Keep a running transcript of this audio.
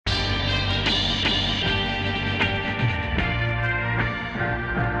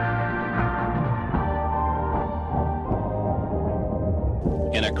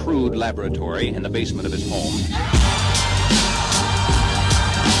crude laboratory in the basement of his home.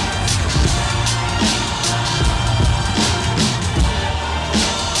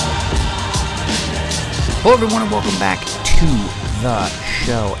 Hello everyone and welcome back to the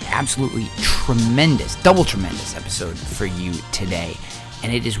show. Absolutely tremendous, double tremendous episode for you today.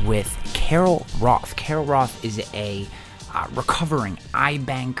 And it is with Carol Roth. Carol Roth is a recovering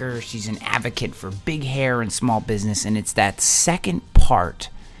iBanker. She's an advocate for big hair and small business. And it's that second part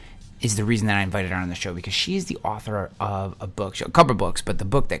is the reason that I invited her on the show, because she is the author of a book, a couple of books, but the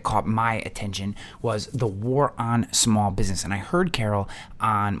book that caught my attention was The War on Small Business. And I heard Carol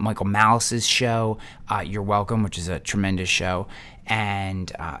on Michael Malice's show, You're Welcome, which is a tremendous show,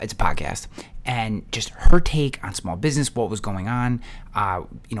 and it's a podcast. And just her take on small business, what was going on,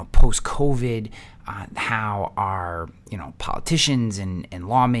 post-COVID, how our, politicians and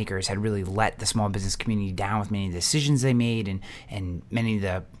lawmakers had really let the small business community down with many of the decisions they made and many of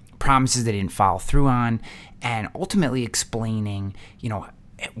the promises they didn't follow through on, and ultimately explaining,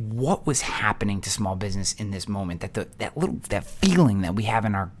 what was happening to small business in this moment, that feeling that we have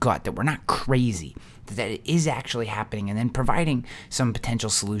in our gut that we're not crazy, that it is actually happening, and then providing some potential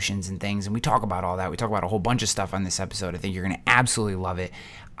solutions and things. And we talk about all that. We talk about a whole bunch of stuff on this episode. I think you're going to absolutely love it.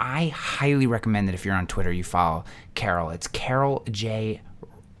 I highly recommend that if you're on Twitter, you follow Carol. It's Carol J.S.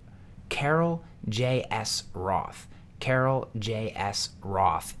 Roth. Carol J.S.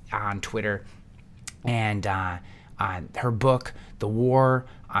 Roth on Twitter, and her book, The War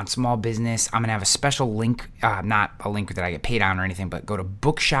on Small Business. I'm going to have a special link, not a link that I get paid on or anything, but go to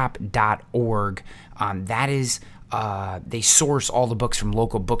bookshop.org. That is, they source all the books from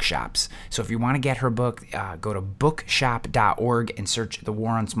local bookshops. So if you want to get her book, go to bookshop.org and search The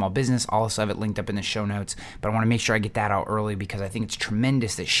War on Small Business. I'll also have it linked up in the show notes, but I want to make sure I get that out early because I think it's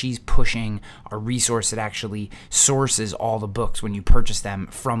tremendous that she's pushing a resource that actually sources all the books when you purchase them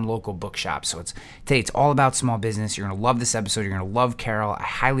from local bookshops. So today it's all about small business. You're going to love this episode. You're going to love Carol. I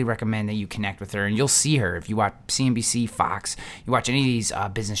highly recommend that you connect with her, and you'll see her. If you watch CNBC, Fox, you watch any of these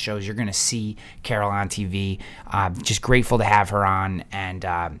business shows, you're going to see Carol on TV. Just grateful to have her on, and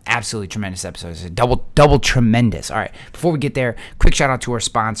absolutely tremendous episodes. Double tremendous. All right, before we get there, quick shout out to our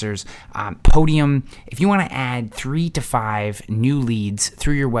sponsors. Podium. If you want to add 3 to 5 new leads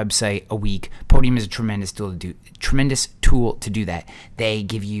through your website a week, Podium is a tremendous tool to do that. They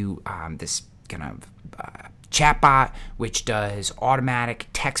give you this kind of chatbot, which does automatic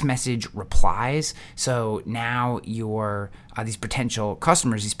text message replies. So now your these potential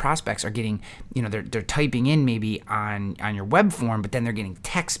customers, these prospects are getting, they're typing in maybe on your web form, but then they're getting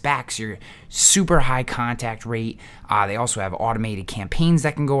text back. So you're super high contact rate. They also have automated campaigns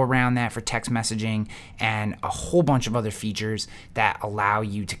that can go around that for text messaging, and a whole bunch of other features that allow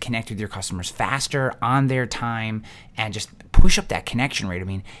you to connect with your customers faster on their time and just push up that connection rate. I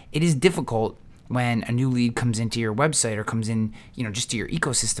mean, it is difficult when a new lead comes into your website or comes in, just to your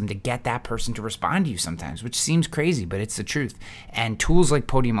ecosystem, to get that person to respond to you sometimes, which seems crazy, but it's the truth. And tools like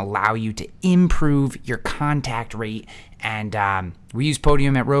Podium allow you to improve your contact rate. And we use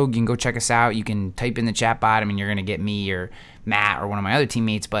Podium at Rogue. You can go check us out. You can type in the chat bot. I mean, you're going to get me or Matt or one of my other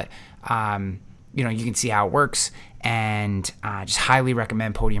teammates, but you can see how it works. And just highly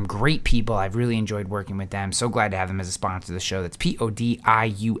recommend Podium. Great people. I've really enjoyed working with them. So glad to have them as a sponsor of the show. That's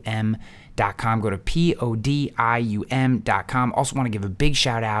PODIUM.com. Go to PODIUM.com. Also want to give a big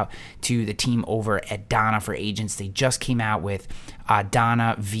shout out to the team over at Dana for Agents. They just came out with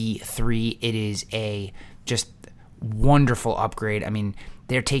Dana V3. It is a just wonderful upgrade. I mean,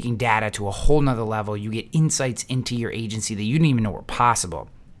 they're taking data to a whole nother level. You get insights into your agency that you didn't even know were possible.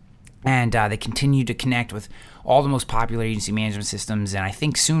 And they continue to connect with all the most popular agency management systems, and I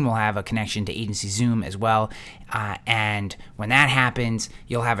think soon we'll have a connection to Agency Zoom as well. And when that happens,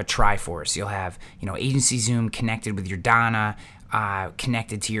 you'll have a Triforce. You'll have, Agency Zoom connected with your Dana,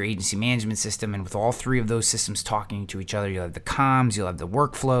 connected to your agency management system, and with all 3 of those systems talking to each other, you'll have the comms, you'll have the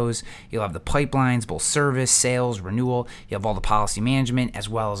workflows, you'll have the pipelines, both service, sales, renewal, you have all the policy management, as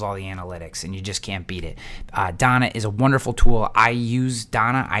well as all the analytics, and you just can't beat it. Dana is a wonderful tool. I use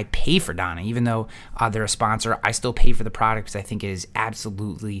Dana. I pay for Dana. Even though they're a sponsor, I still pay for the product because I think it is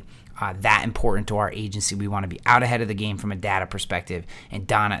absolutely that important to our agency. We want to be out ahead of the game from a data perspective, and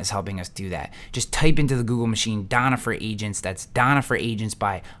Dana is helping us do that. Just type into the Google machine Dana for Agents. That's Dana for Agents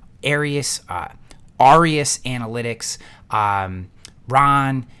by Arius Analytics.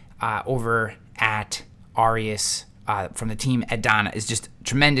 Ron over at Arius from the team at Dana is just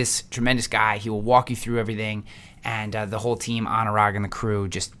tremendous guy. He will walk you through everything, and the whole team, Anurag and the crew,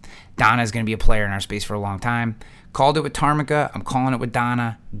 just Dana is going to be a player in our space for a long time. Called it with Tarmica. I'm calling it with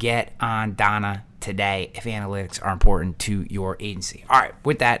Dana. Get on Dana today if analytics are important to your agency. All right,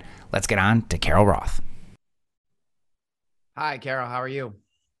 with that, let's get on to Carol Roth. Hi, Carol. How are you?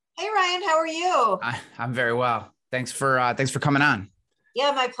 Hey, Ryan. How are you? I'm very well. Thanks for coming on.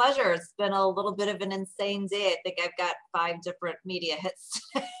 Yeah, my pleasure. It's been a little bit of an insane day. I think I've got 5 different media hits.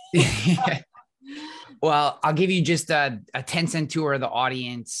 Well, I'll give you just a 10-cent tour of the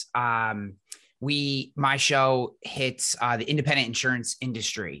audience. My show hits the independent insurance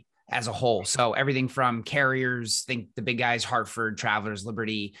industry as a whole. So everything from carriers, think the big guys, Hartford, Travelers,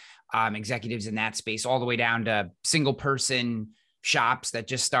 Liberty, executives in that space, all the way down to single person shops that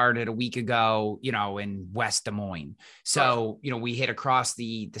just started a week ago, in West Des Moines. So, we hit across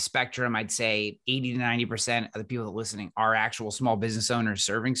the spectrum. I'd say 80 to 90% of the people that are listening are actual small business owners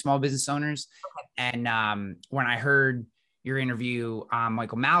serving small business owners. Okay. And when I heard your interview on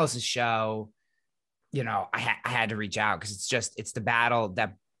Michael Malice's show, I had to reach out because it's the battle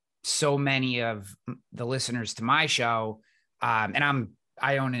that so many of the listeners to my show, and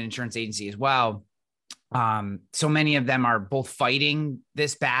I own an insurance agency as well. So many of them are both fighting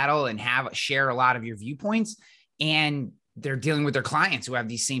this battle and share a lot of your viewpoints, and they're dealing with their clients who have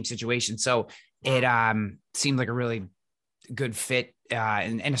these same situations. So it seemed like a really good fit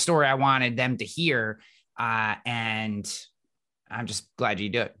and a story I wanted them to hear. And I'm just glad you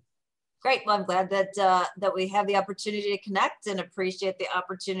do it. Great. Well, I'm glad that we have the opportunity to connect and appreciate the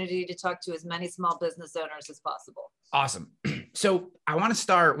opportunity to talk to as many small business owners as possible. Awesome. So I want to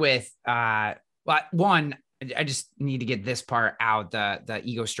start with, one, I just need to get this part out, the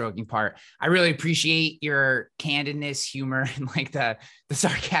ego stroking part. I really appreciate your candidness, humor, and like the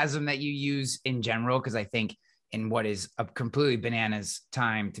sarcasm that you use in general, because I think in what is a completely bananas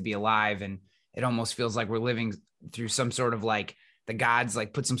time to be alive, and it almost feels like we're living through some sort of like the gods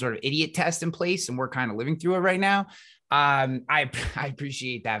like put some sort of idiot test in place, and we're kind of living through it right now. I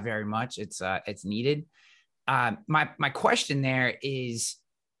appreciate that very much. It's needed. My question there is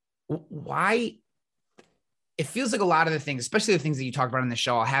why it feels like a lot of the things, especially the things that you talked about on the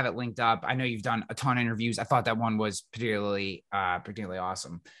show, I'll have it linked up. I know you've done a ton of interviews. I thought that one was particularly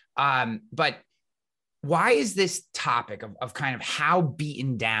awesome. But why is this topic of kind of how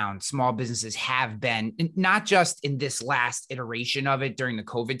beaten down small businesses have been, not just in this last iteration of it during the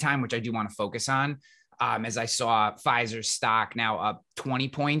COVID time, which I do want to focus on, as I saw Pfizer's stock now up 20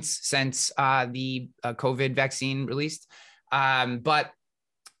 points since the COVID vaccine released. But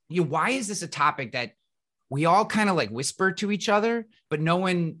why is this a topic that we all kind of like whisper to each other, but no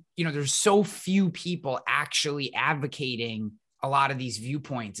one, there's so few people actually advocating a lot of these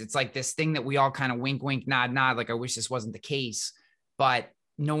viewpoints. It's like this thing that we all kind of wink, wink, nod, nod. Like, I wish this wasn't the case, but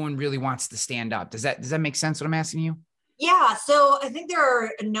no one really wants to stand up. Does that make sense what I'm asking you? Yeah. So I think there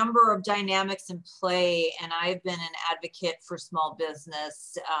are a number of dynamics in play, and I've been an advocate for small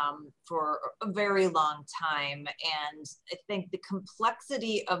business for a very long time. And I think the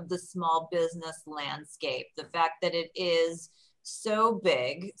complexity of the small business landscape, the fact that it is so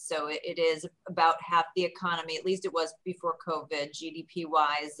big, so it is about half the economy, at least it was before COVID, GDP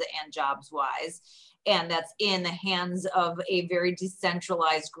wise and jobs wise. And that's in the hands of a very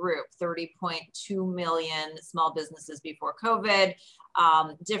decentralized group, 30.2 million small businesses before COVID,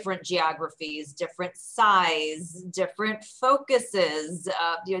 different geographies, different size, different focuses,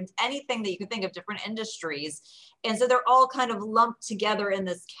 anything that you can think of, different industries. And so they're all kind of lumped together in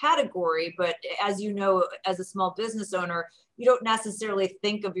this category. But as you know, as a small business owner, you don't necessarily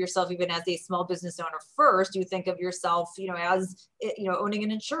think of yourself even as a small business owner first. You think of yourself, as, owning an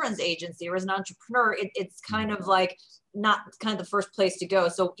insurance agency or as an entrepreneur. It's kind of like not kind of the first place to go.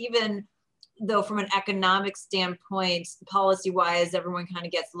 So even though from an economic standpoint, policy-wise, everyone kind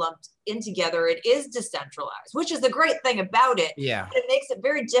of gets lumped in together, it is decentralized, which is the great thing about it. Yeah. But it makes it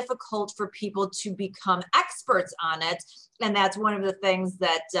very difficult for people to become experts on it. And that's one of the things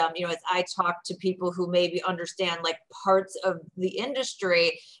that, as I talk to people who maybe understand like parts of the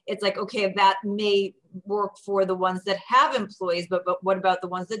industry, it's like, okay, that may work for the ones that have employees, but what about the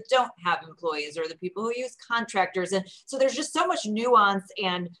ones that don't have employees or the people who use contractors? And so there's just so much nuance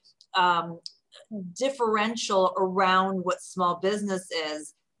and differential around what small business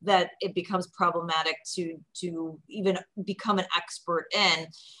is that it becomes problematic to even become an expert in.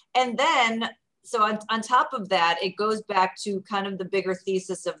 And then, so on top of that, it goes back to kind of the bigger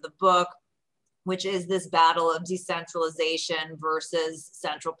thesis of the book, which is this battle of decentralization versus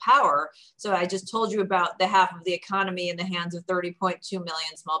central power. So I just told you about the half of the economy in the hands of 30.2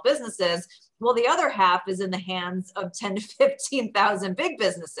 million small businesses. Well, the other half is in the hands of 10 to 15,000 big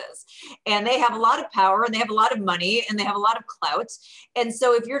businesses. And they have a lot of power and they have a lot of money and they have a lot of clout. And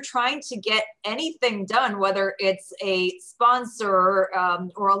so if you're trying to get anything done, whether it's a sponsor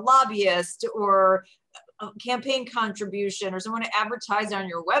or a lobbyist or a campaign contribution or someone to advertise on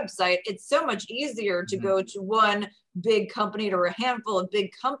your website, it's so much easier to go to one big company or a handful of big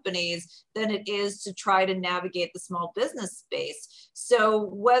companies than it is to try to navigate the small business space. So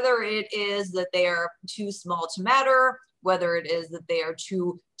whether it is that they are too small to matter, whether it is that they are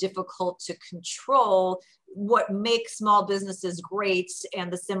too difficult to control, what makes small businesses great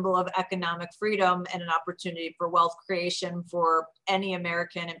and the symbol of economic freedom and an opportunity for wealth creation for any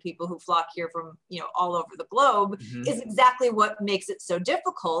American and people who flock here from, all over the globe is exactly what makes it so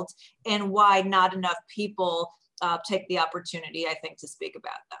difficult, and why not enough people take the opportunity, I think, to speak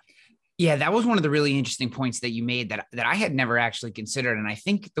about them. Yeah, that was one of the really interesting points that you made that I had never actually considered. And I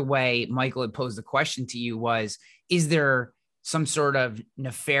think the way Michael had posed the question to you was, is there some sort of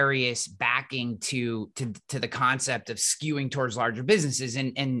nefarious backing to the concept of skewing towards larger businesses?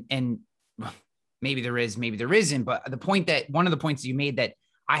 And maybe there is, maybe there isn't. But one of the points you made that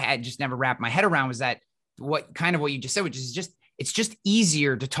I had just never wrapped my head around was that what you just said, which is it's just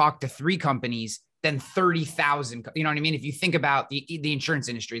easier to talk to 3 companies than 30,000. You know what I mean? If you think about the insurance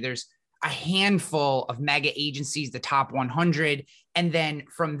industry, there's a handful of mega agencies, the top 100. And then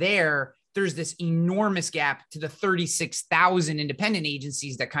from there's this enormous gap to the 36,000 independent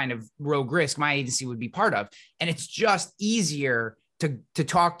agencies that kind of Rogue Risk, my agency, would be part of. And it's just easier to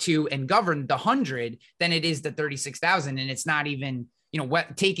talk to and govern the 100 than it is the 36,000. And it's not even,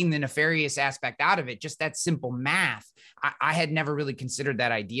 taking the nefarious aspect out of it, just that simple math. I had never really considered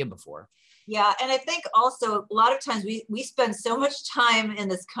that idea before. Yeah. And I think also a lot of times we spend so much time in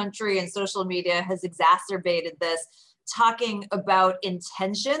this country, and social media has exacerbated this, talking about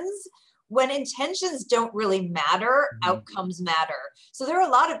intentions, when intentions don't really matter, outcomes matter. So there are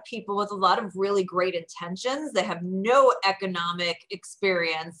a lot of people with a lot of really great intentions that have no economic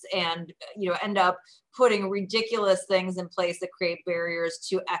experience and, end up putting ridiculous things in place that create barriers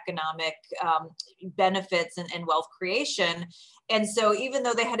to economic benefits and wealth creation. And so even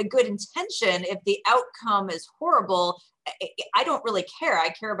though they had a good intention, if the outcome is horrible, I don't really care. I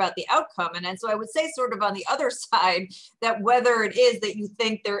care about the outcome. And so I would say, sort of on the other side, that whether it is that you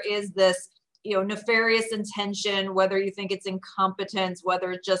think there is this, nefarious intention, whether you think it's incompetence,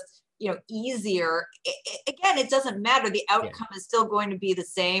 whether it's just, easier, again, it doesn't matter. The outcome is still going to be the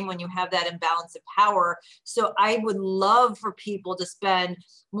same when you have that imbalance of power. So I would love for people to spend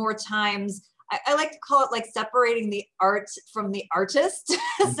more times, I like to call it like separating the art from the artist,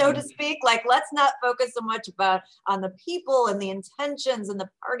 so to speak. Like, let's not focus so much on the people and the intentions and the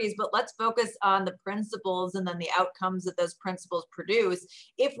parties, but let's focus on the principles and then the outcomes that those principles produce.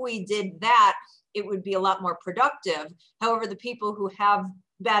 If we did that, it would be a lot more productive. However, the people who have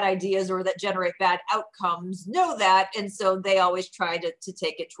bad ideas or that generate bad outcomes know that. And so they always try to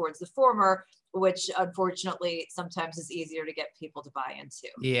take it towards the former, which unfortunately sometimes is easier to get people to buy into.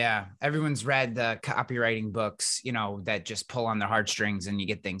 Yeah. Everyone's read the copywriting books, that just pull on their heartstrings and you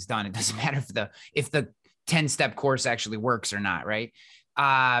get things done. It doesn't matter if the 10-step course actually works or not. Right.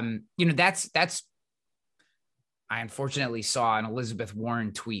 That's, I unfortunately saw an Elizabeth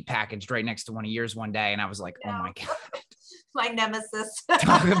Warren tweet packaged right next to one of yours one day. And I was like, oh my God. My nemesis.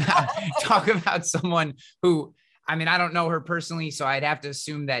 talk about someone who, I don't know her personally, so I'd have to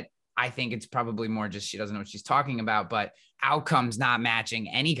assume that I think it's probably more just she doesn't know what she's talking about, but outcomes not matching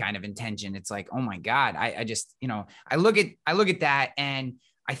any kind of intention. It's like, oh my God, I just, I look at that, and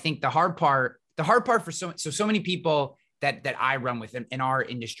I think the hard part for so many people that I run with in our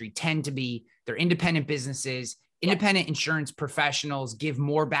industry tend to be, they're independent businesses. Independent insurance professionals give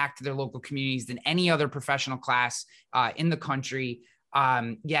more back to their local communities than any other professional class in the country.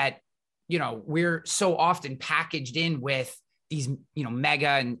 Yet, we're so often packaged in with these,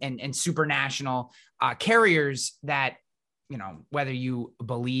 mega and super national carriers that, whether you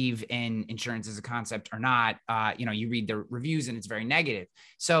believe in insurance as a concept or not, you read the reviews and it's very negative.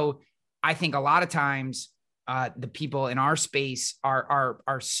 So I think a lot of times the people in our space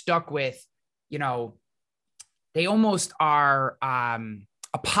are stuck with, they almost are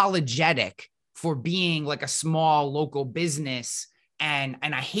apologetic for being like a small local business. And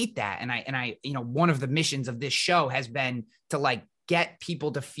I hate that. And I, one of the missions of this show has been to like get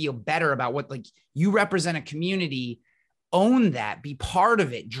people to feel better about what, like, you represent a community, own that, be part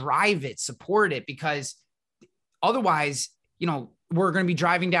of it, drive it, support it, because otherwise, we're going to be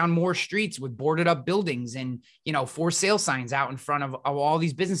driving down more streets with boarded up buildings and, for sale signs out in front of all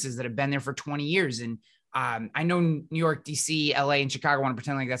these businesses that have been there for 20 years. And I know New York, DC, LA, and Chicago want to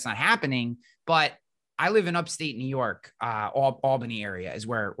pretend like that's not happening, but I live in upstate New York, Albany area is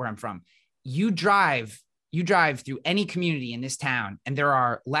where I'm from. You drive through any community in this town, and there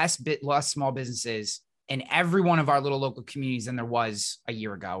are less small businesses in every one of our little local communities than there was a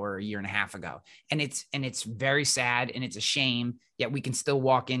year ago or a year and a half ago. And it's very sad, and it's a shame, yet we can still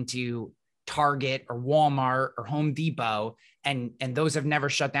walk into Target or Walmart or Home Depot, and those have never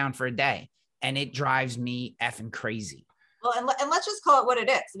shut down for a day. And it drives me effing crazy. Well, and let's just call it what it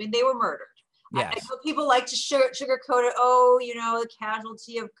is. I mean, they were murdered. Yes. I know people like to sugarcoat it. Oh, the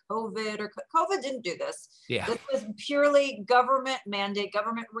casualty of COVID, or COVID didn't do this. Yeah. This was purely government mandate,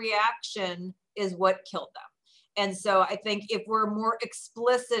 government reaction is what killed them. And so I think if we're more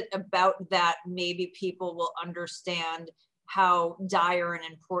explicit about that, maybe people will understand how dire and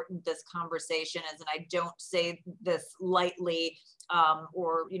important this conversation is. And I don't say this lightly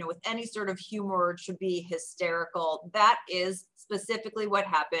or, with any sort of humor to be hysterical. That is specifically what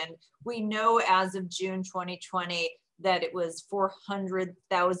happened. We know as of June 2020 that it was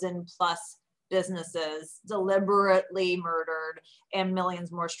 400,000 plus businesses deliberately murdered and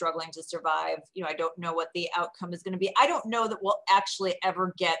millions more struggling to survive. I don't know what the outcome is going to be. I don't know that we'll actually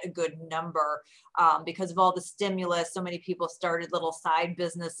ever get a good number because of all the stimulus. So many people started little side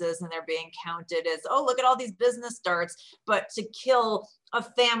businesses and they're being counted as, oh, look at all these business starts. But to kill a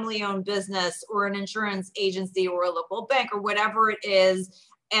family-owned business or an insurance agency or a local bank or whatever it is,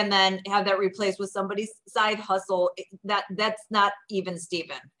 and then have that replaced with somebody's side hustle, that's not even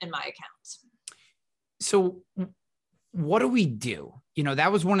Steven in my account. So what do we do?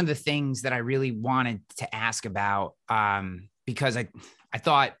 That was one of the things that I really wanted to ask about because I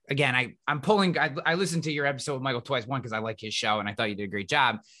thought, again, I listened to your episode with Michael twice, one, because I like his show and I thought you did a great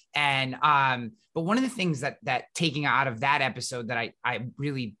job. And, but one of the things that taking out of that episode that I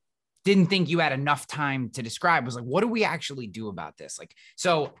really didn't think you had enough time to describe was like, what do we actually do about this?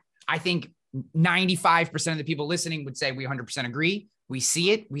 So I think 95% of the people listening would say we 100% agree. We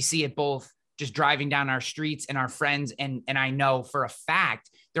see it both just driving down our streets and our friends. And I know for a fact,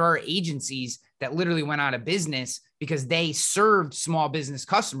 there are agencies that literally went out of business because they served small business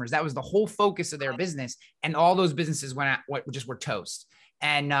customers. That was the whole focus of their business. And all those businesses were toast.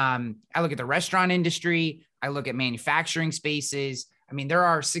 And I look at the restaurant industry. I look at manufacturing spaces. I mean, there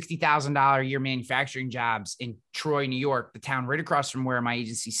are $60,000 a year manufacturing jobs in Troy, New York, the town right across from where my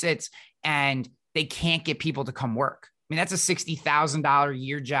agency sits, and they can't get people to come work. I mean, that's a $60,000 a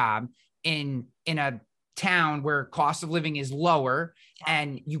year job in a town where cost of living is lower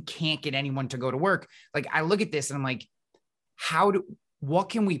and you can't get anyone to go to work. I look at this and I'm like, what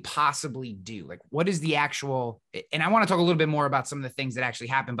can we possibly do? What is the actual, and I want to talk a little bit more about some of the things that actually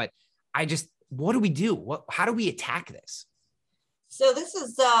happen, but what do we do? How do we attack this? So this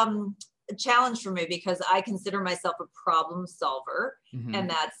is a challenge for me because I consider myself a problem solver, and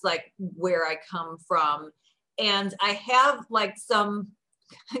that's where I come from. And I have some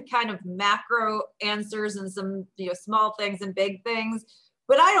kind of macro answers and some small things and big things,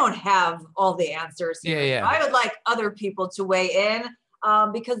 but I don't have all the answers here. Yeah. I would like other people to weigh in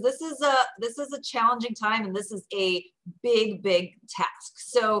because this is a challenging time and this is a big task.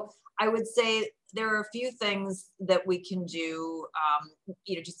 So I would say there are a few things that we can do,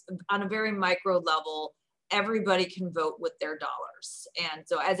 just on a very micro level. Everybody can vote with their dollars. And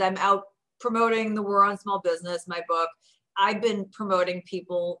so as I'm out promoting The War on Small Business, my book, I've been promoting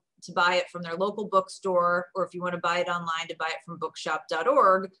people to buy it from their local bookstore, or if you want to buy it online, to buy it from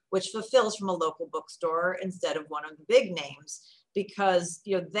bookshop.org, which fulfills from a local bookstore instead of one of the big names, because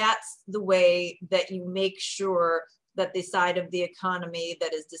that's the way that you make sure that the side of the economy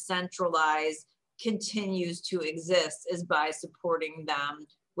that is decentralized continues to exist, is by supporting them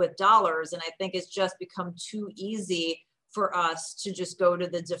with dollars. And I think it's just become too easy for us to just go to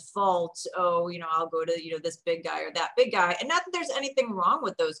the default, I'll go to, this big guy or that big guy. And not that there's anything wrong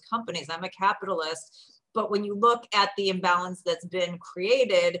with those companies. I'm a capitalist. But when you look at the imbalance that's been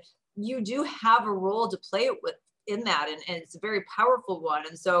created, you do have a role to play with in that. And it's a very powerful one.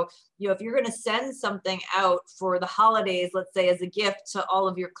 And so, if you're going to send something out for the holidays, let's say as a gift to all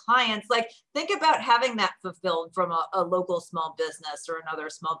of your clients, think about having that fulfilled from a local small business or another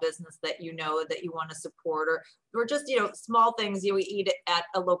small business that that you want to support, or just, small things we eat at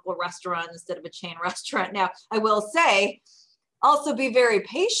a local restaurant instead of a chain restaurant. Now, I will say, also be very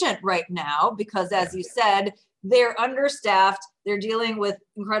patient right now, because as you said, they're understaffed, they're dealing with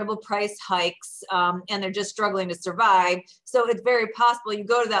incredible price hikes, and they're just struggling to survive. So it's very possible you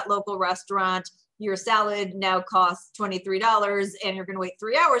go to that local restaurant, your salad now costs $23 and you're going to wait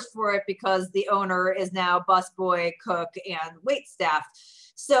 3 hours for it because the owner is now busboy, cook, and wait staff.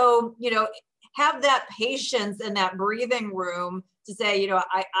 So, have that patience and that breathing room to say,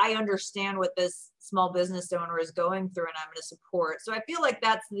 I understand what this small business owner is going through and I'm going to support. So I feel like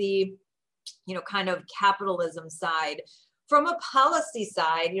that's the, kind of capitalism side. From a policy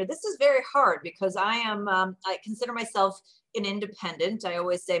side, this is very hard because I consider myself an independent. I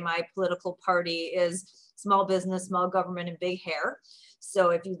always say my political party is small business, small government, and big hair.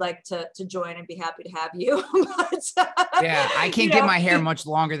 So if you'd like to join, I'd be happy to have you. Yeah, I can't get my hair much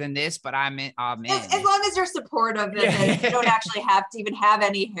longer than this, but I'm in. As long as you're supportive and you don't actually have to even have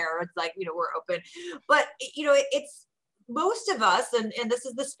any hair, it's like, we're open. But, it's most of us, and this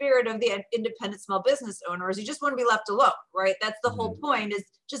is the spirit of the independent small business owners, you just want to be left alone, right? That's the whole point, is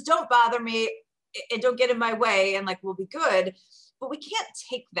just don't bother me and don't get in my way and we'll be good. But we can't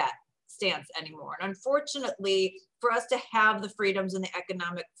take that stance anymore. And unfortunately, for us to have the freedoms and the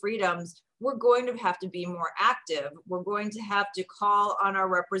economic freedoms, we're going to have to be more active. We're going to have to call on our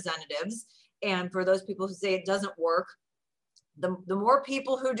representatives. And for those people who say it doesn't work, the more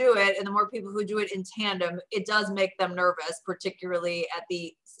people who do it and the more people who do it in tandem, it does make them nervous, particularly at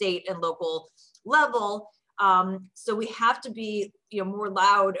the state and local level. So we have to be more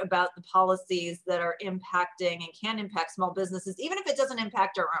loud about the policies that are impacting and can impact small businesses, even if it doesn't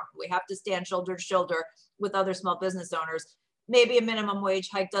impact our own. We have to stand shoulder to shoulder with other small business owners. Maybe a minimum wage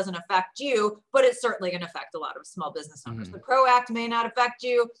hike doesn't affect you, but it's certainly going to affect a lot of small business owners. The PRO Act may not affect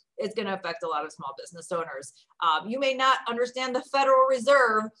you. It's going to affect a lot of small business owners. You may not understand the Federal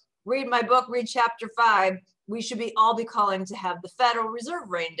Reserve. Read my book, read chapter 5. We should all be calling to have the Federal Reserve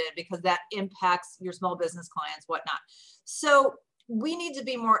reined in because that impacts your small business clients, whatnot. So we need to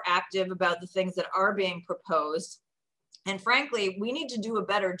be more active about the things that are being proposed. And frankly, we need to do a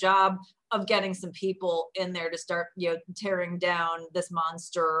better job of getting some people in there to start, tearing down this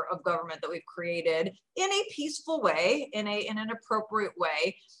monster of government that we've created in a peaceful way, in an appropriate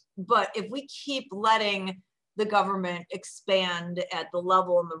way. But if we keep letting the government expand at the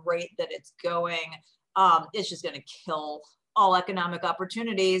level and the rate that it's going, it's just going to kill all economic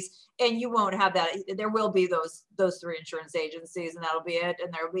opportunities, and you won't have that. There will be those 3 insurance agencies, and that'll be it.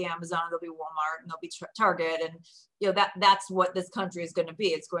 And there'll be Amazon, there'll be Walmart, and there'll be Target, and that's what this country is going to be.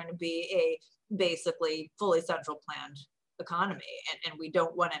 It's going to be a basically fully central planned economy, and we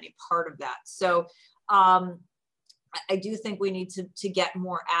don't want any part of that. So I do think we need to get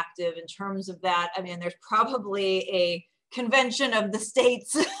more active in terms of that. I mean, there's probably a convention of the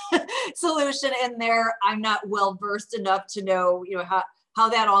states solution in there. I'm not well versed enough to know, how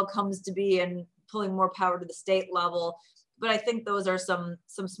that all comes to be and pulling more power to the state level. But I think those are some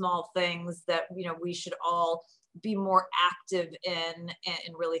small things that, we should all be more active in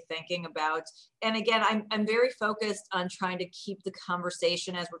and really thinking about. And again, I'm very focused on trying to keep the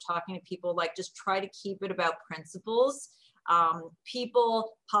conversation as we're talking to people, just try to keep it about principles.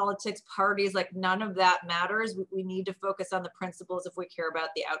 People, politics, parties, none of that matters. We need to focus on the principles if we care about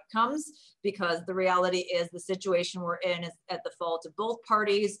the outcomes, because the reality is the situation we're in is at the fault of both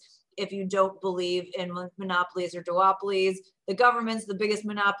parties. If you don't believe in monopolies or duopolies, the government's the biggest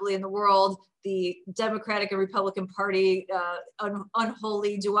monopoly in the world. The Democratic and Republican Party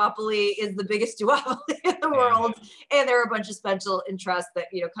unholy duopoly is the biggest duopoly in the world. And there are a bunch of special interests that,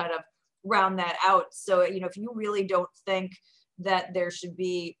 kind of round that out. So, if you really don't think that there should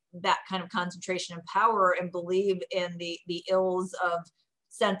be that kind of concentration in power and believe in the ills of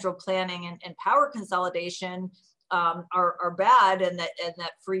central planning and power consolidation are bad, and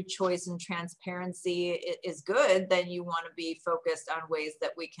that free choice and transparency is good, then you want to be focused on ways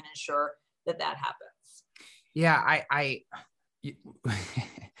that we can ensure that happens. Yeah,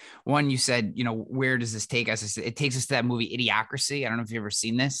 one, you said, where does this take us? It takes us to that movie Idiocracy. I don't know if you've ever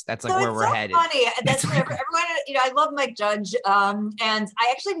seen this. That's where we're headed. Funny. That's where everyone, I love Mike Judge. And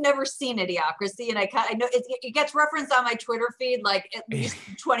I actually have never seen Idiocracy. And I know it gets referenced on my Twitter feed at least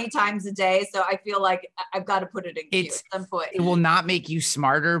 20 times a day. So I feel like I've got to put it in queue at some point. It will not make you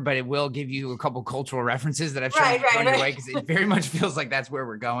smarter, but it will give you a couple cultural references that I've shown your way, because it very much feels like that's where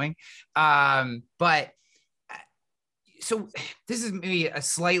we're going. So this is maybe a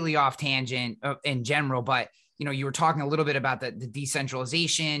slightly off tangent in general, but, you were talking a little bit about the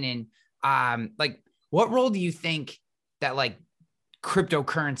decentralization and what role do you think that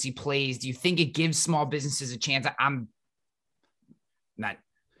cryptocurrency plays? Do you think it gives small businesses a chance? I'm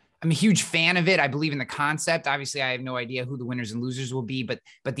a huge fan of it. I believe in the concept. Obviously, I have no idea who the winners and losers will be, but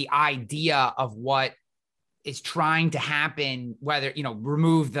the idea of what is trying to happen, whether,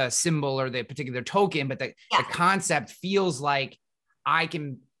 remove the symbol or the particular token, but the concept feels like I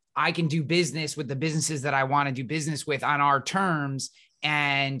can I can do business with the businesses that I want to do business with on our terms.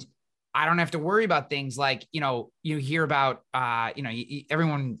 And I don't have to worry about things like, you hear about,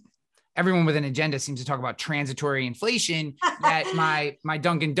 everyone with an agenda seems to talk about transitory inflation. Yet my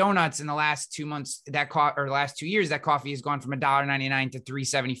Dunkin' Donuts in the last 2 months, last 2 years, that coffee has gone from $1.99 to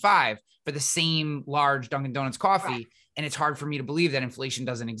 $3.75 for the same large Dunkin' Donuts coffee. Right. And it's hard for me to believe that inflation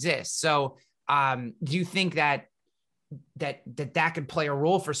doesn't exist. So do you think that could play a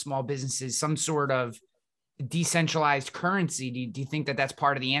role for small businesses, some sort of decentralized currency? Do you think that that's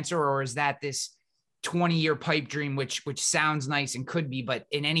part of the answer, or is that this 20-year pipe dream, which sounds nice and could be, but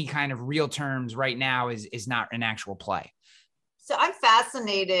in any kind of real terms right now is not an actual play? So I'm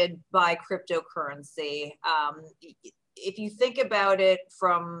fascinated by cryptocurrency. If you think about it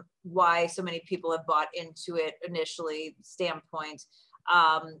from why so many people have bought into it initially standpoint,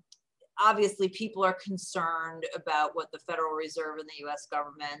 obviously people are concerned about what the Federal Reserve and the US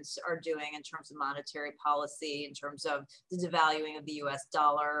government are doing in terms of monetary policy, in terms of the devaluing of the US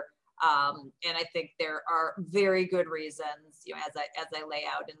dollar. And I think there are very good reasons, as I lay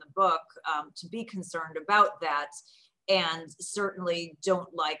out in the book, to be concerned about that, and certainly don't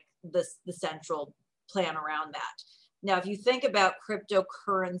like the central plan around that. Now, if you think about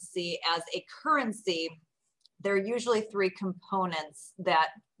cryptocurrency as a currency, there are usually three components that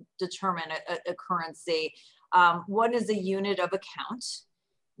determine a currency. One is a unit of account.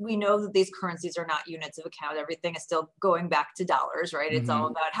 We know that these currencies are not units of account. Everything is still going back to dollars, right? It's all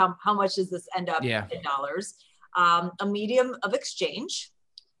about how much does this end up in dollars. A medium of exchange,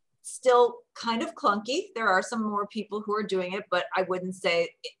 still kind of clunky. There are some more people who are doing it, but I wouldn't say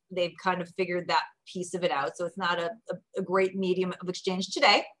they've kind of figured that piece of it out. So it's not a great medium of exchange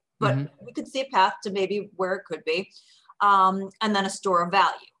today, but we could see a path to maybe where it could be. And then a store of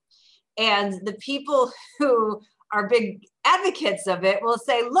value. And the people who are big advocates of it will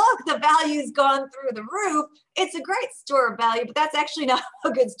say, look, the value's gone through the roof. It's a great store of value, but that's actually not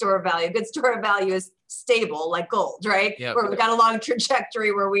a good store of value. A good store of value is stable, like gold, right? Yep. Where we've got a long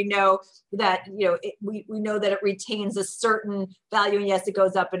trajectory where we know that, we know that it retains a certain value. And yes, it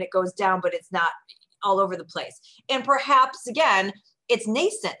goes up and it goes down, but it's not all over the place. And perhaps, again, it's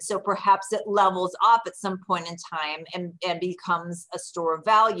nascent. So perhaps it levels off at some point in time and becomes a store of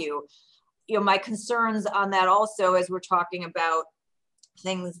value. My concerns on that also, as we're talking about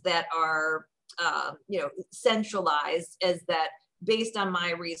things that are, centralized, is that based on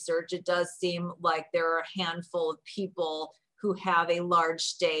my research, it does seem like there are a handful of people who have a large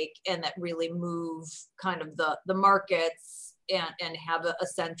stake and that really move kind of the markets and have a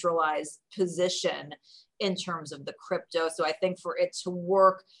centralized position in terms of the crypto. So I think for it to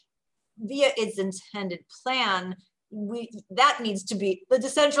work via its intended plan, that needs to be, the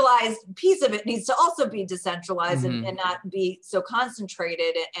decentralized piece of it needs to also be decentralized and not be so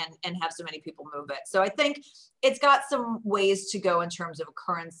concentrated and have so many people move it. So I think it's got some ways to go in terms of a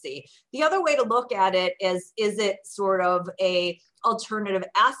currency. The other way to look at it is it sort of a alternative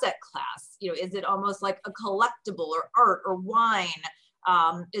asset class? Is it almost like a collectible or art or wine?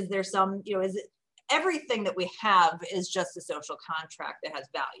 Is there some, is it, everything that we have is just a social contract that has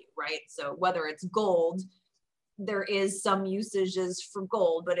value, right? So whether it's gold, there is some usages for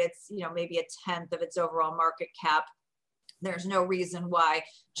gold, but it's, maybe a 10th of its overall market cap. There's no reason why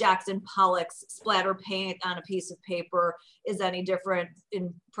Jackson Pollock's splatter paint on a piece of paper is any different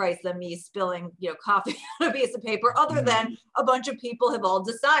in price than me spilling, coffee on a piece of paper, other than a bunch of people have all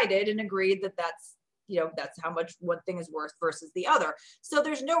decided and agreed that that's how much one thing is worth versus the other. So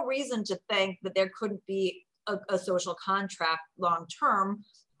there's no reason to think that there couldn't be a social contract long-term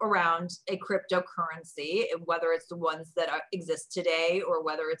around a cryptocurrency, whether it's the ones that exist today or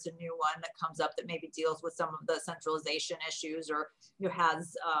whether it's a new one that comes up that maybe deals with some of the centralization issues or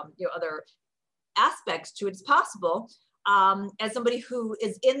has other aspects to it. It's possible. As somebody who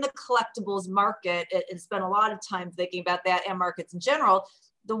is in the collectibles market and spent a lot of time thinking about that and markets in general,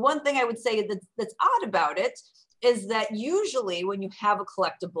 the one thing I would say that's odd about it is that usually when you have a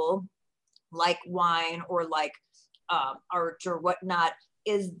collectible like wine or like art or whatnot,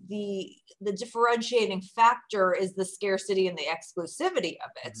 is the differentiating factor is the scarcity and the exclusivity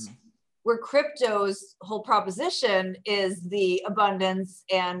of it. Where crypto's whole proposition is the abundance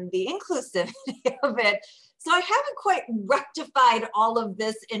and the inclusivity of it. So I haven't quite rectified all of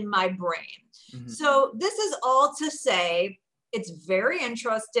this in my brain. So this is all to say, it's very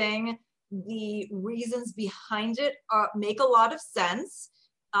interesting. The reasons behind it make a lot of sense.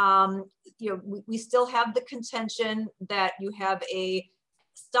 We still have the contention that you have a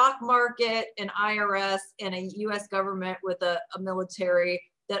stock market, an IRS, and a US government with a military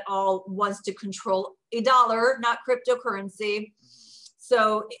that all wants to control a dollar, not cryptocurrency.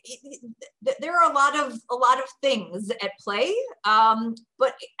 So there are a lot of things at play,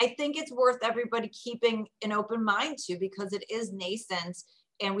 but I think it's worth everybody keeping an open mind to, because it is nascent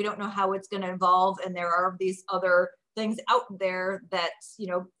and we don't know how it's going to evolve. And there are these other things out there that,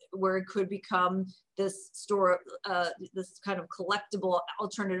 where it could become this this kind of collectible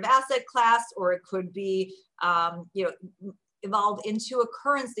alternative asset class, or it could be, evolve into a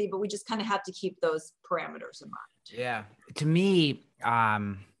currency, but we just kind of have to keep those parameters in mind. Yeah. To me,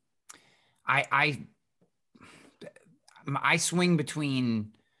 I swing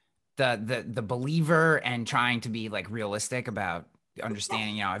between the believer and trying to be like realistic about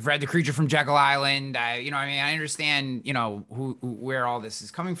understanding, I've read The Creature from Jekyll Island. I understand, where all this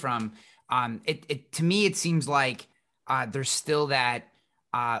is coming from. To me, it seems like there's still that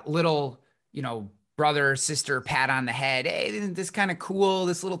little, brother or sister pat on the head. Hey, isn't this kind of cool?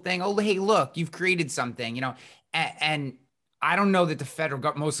 This little thing. Oh, hey, look, you've created something, and I don't know that the federal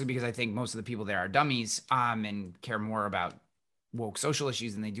government, mostly because I think most of the people there are dummies and care more about woke social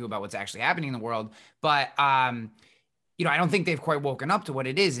issues than they do about what's actually happening in the world. But, I don't think they've quite woken up to what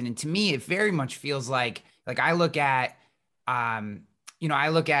it is. And to me, it very much feels like I look at,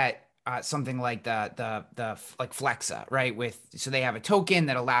 something like the like Flexa, right? So they have a token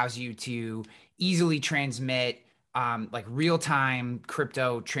that allows you to easily transmit like real-time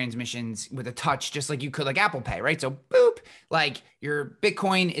crypto transmissions with a touch, just like you could like Apple Pay, right? So boop, like your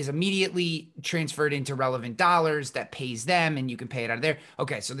Bitcoin is immediately transferred into relevant dollars that pays them, and you can pay it out of there.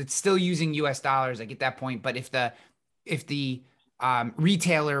 Okay, so it's still using US dollars. I get that point. But if the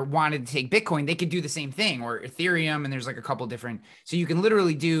retailer wanted to take Bitcoin, they could do the same thing, or Ethereum, and there's like a couple different. So you can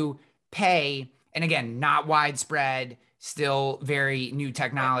literally do pay, and again, not widespread, still very new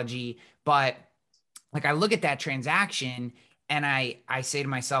technology, but like I look at that transaction and I say to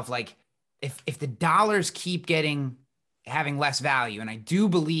myself, like, if the dollars keep having less value, and I do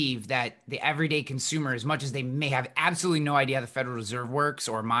believe that the everyday consumer, as much as they may have absolutely no idea how the Federal Reserve works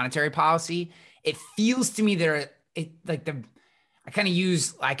or monetary policy, it feels to me I kind of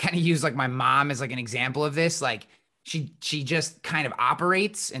use like my mom as like an example of this. Like she just kind of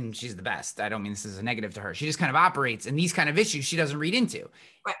operates, and she's the best. I don't mean this is a negative to her. She just kind of operates, and these kind of issues she doesn't read into.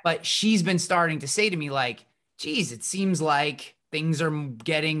 Right. But she's been starting to say to me like, geez, it seems like things are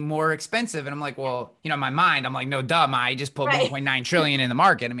getting more expensive. And I'm like, well, in my mind, I'm like, no, duh, I just put 1.9 trillion in the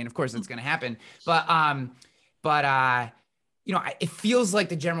market. I mean, of course that's going to happen. But it feels like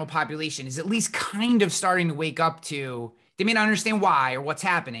the general population is at least kind of starting to wake up to, they may not understand why or what's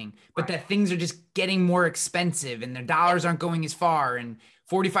happening, but that things are just getting more expensive and their dollars aren't going as far. And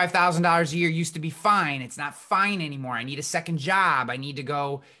 $45,000 a year used to be fine. It's not fine anymore. I need a second job. I need to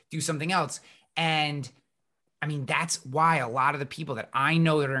go do something else. And I mean, that's why a lot of the people that I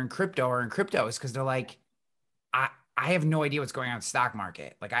know that are in crypto is because they're like, I have no idea what's going on in the stock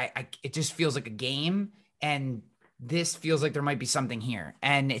market. Like it just feels like a game, and this feels like there might be something here.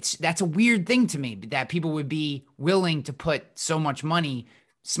 And that's a weird thing to me, that people would be willing to put so much money,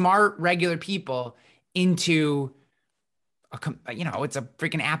 smart, regular people, into it's a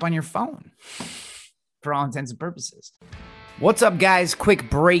freaking app on your phone for all intents and purposes. What's up, guys? Quick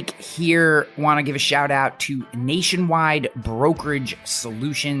break here. Want to give a shout out to Nationwide Brokerage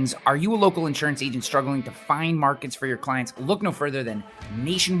Solutions. Are you a local insurance agent struggling to find markets for your clients? Look no further than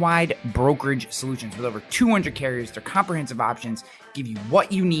Nationwide Brokerage Solutions. With over 200 carriers, their comprehensive options give you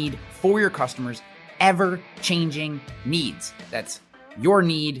what you need for your customers' ever-changing needs. That's your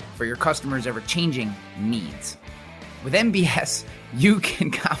need for your customers' ever-changing needs. With NBS, you can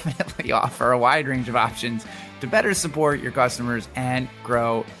confidently offer a wide range of options to better support your customers and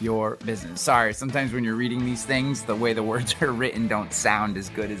grow your business. Sorry, sometimes when you're reading these things, the way the words are written don't sound as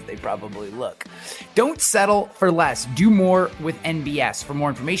good as they probably look. Don't settle for less. Do more with NBS. For more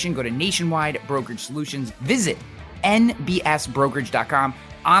information, go to Nationwide Brokerage Solutions. Visit nbsbrokerage.com.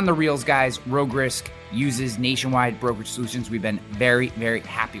 On the reels, guys, Rogue Risk uses Nationwide Brokerage Solutions. We've been very, very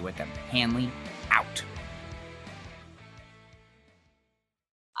happy with them. Hanley out.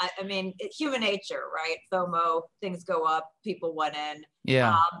 I mean, human nature, right? FOMO, things go up, people want in.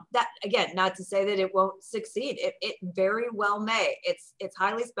 Yeah. That, again, not to say that it won't succeed. It very well may. It's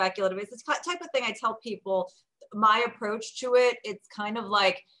highly speculative. It's the type of thing I tell people, my approach to it, it's kind of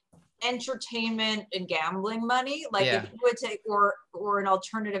like entertainment and gambling money. Like if you would take, or an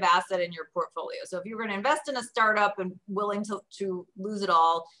alternative asset in your portfolio. So if you were going to invest in a startup and willing to lose it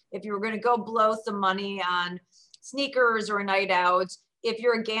all, if you were going to go blow some money on sneakers or a night out, if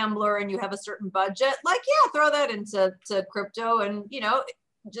you're a gambler and you have a certain budget, like, throw that into crypto. And,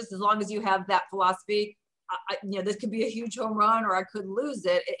 just as long as you have that philosophy, this could be a huge home run or I could lose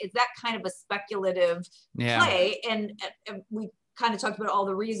it. It's that kind of a speculative play. And we kind of talked about all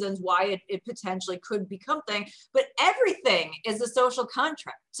the reasons why it potentially could be something, but everything is a social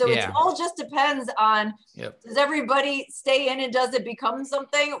contract. So it all just depends on, does everybody stay in and does it become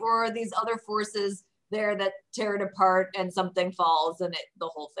something, or are these other forces there that tear it apart and something falls and the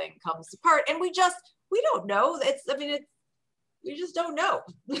whole thing comes apart? And we don't know. We just don't know.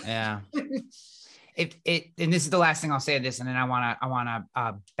 Yeah. And this is the last thing I'll say of this, and then I want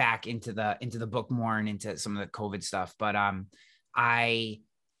to back into the book more and into some of the COVID stuff. But to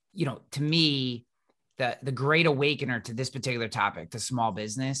me, the great awakener to this particular topic, to small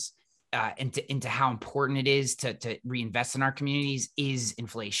business, into how important it is to reinvest in our communities, is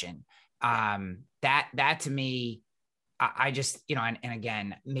inflation. That to me, I just, and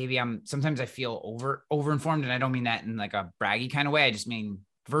again, maybe sometimes I feel over informed, and I don't mean that in like a braggy kind of way. I just mean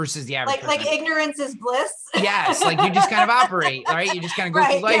versus the average like ignorance is bliss. Yes, like you just kind of operate, right? You just kind of go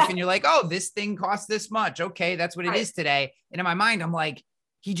through life and you're like, oh, this thing costs this much. Okay, that's what it is today. And in my mind, I'm like,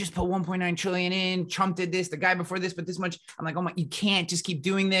 he just put 1.9 trillion in, Trump did this, the guy before this put this much. I'm like, oh my, you can't just keep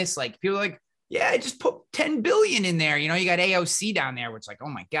doing this. Like people are like, yeah, I just put 10 billion in there. You got AOC down there, which like, oh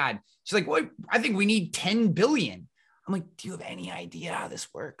my God. She's like, what? I think we need 10 billion. I'm like, do you have any idea how this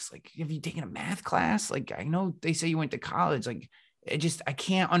works? Like, have you taken a math class? Like, I know they say you went to college. Like, I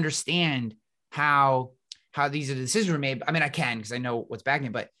can't understand how these decisions were made. I mean, I can, because I know what's backing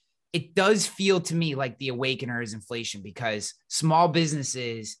it, but it does feel to me like the awakener is inflation, because small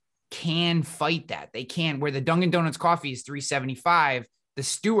businesses can fight that. They can, where the Dunkin' Donuts coffee is $3.75, the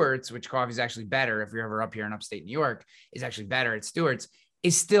Stewart's, which coffee is actually better if you're ever up here in upstate New York, is actually better at Stewart's,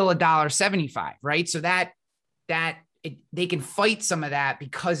 is still $1.75, right? So they can fight some of that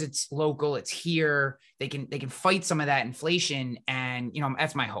because it's local, it's here. They can fight some of that inflation, and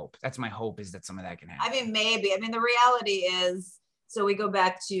that's my hope. That's my hope, is that some of that can happen. I mean, maybe. I mean, the reality is, so we go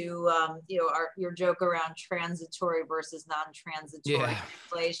back to your joke around transitory versus non-transitory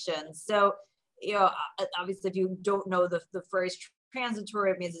inflation. So obviously, if you don't know the phrase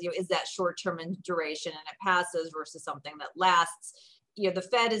transitory, it means is that short-term in duration and it passes, versus something that lasts. The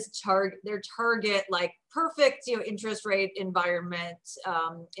Fed is their target, like perfect, interest rate environment,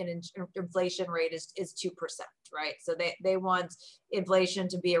 and inflation rate is 2%, right? So they want inflation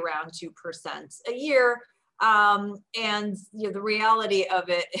to be around 2% a year. And the reality of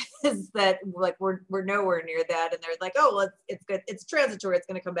it is that like we're nowhere near that, and they're like, oh, well, it's good, it's transitory, it's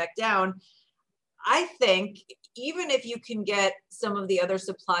going to come back down. I think even if you can get some of the other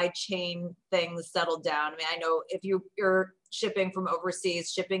supply chain things settled down, I mean, I know if you're shipping from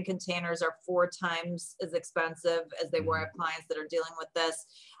overseas, shipping containers are 4 times as expensive as they were. I have clients that are dealing with this.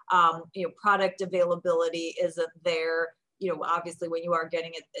 Product availability isn't there. Obviously when you are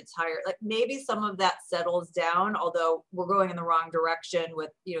getting it, it's higher. Like maybe some of that settles down, although we're going in the wrong direction with,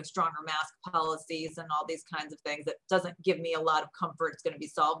 stronger mask policies and all these kinds of things. That doesn't give me a lot of comfort. It's going to be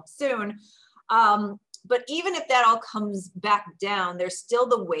solved soon. But even if that all comes back down, there's still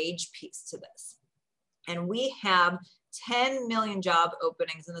the wage piece to this. And we have 10 million job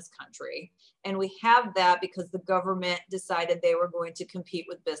openings in this country. And we have that because the government decided they were going to compete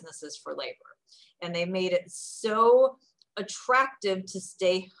with businesses for labor. And they made it so attractive to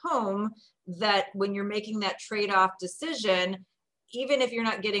stay home that when you're making that trade-off decision, even if you're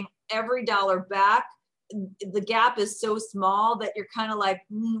not getting every dollar back, the gap is so small that you're kind of like,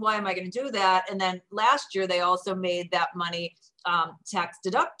 why am I going to do that? And then last year, they also made that money tax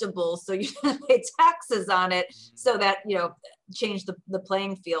deductible. So you pay taxes on it, so that, change the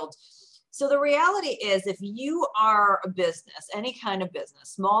playing field. So the reality is, if you are a business, any kind of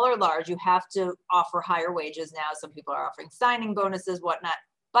business, small or large, you have to offer higher wages now. Some people are offering signing bonuses, whatnot.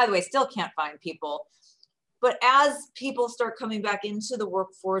 By the way, still can't find people. But as people start coming back into the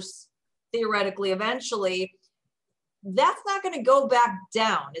workforce, theoretically, eventually, that's not going to go back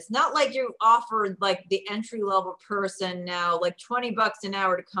down. It's not like you offered like the entry level person now like $20 an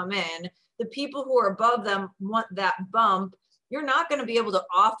hour to come in. The people who are above them want that bump. You're not going to be able to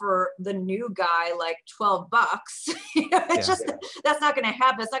offer the new guy like $12. It's just, that's not going to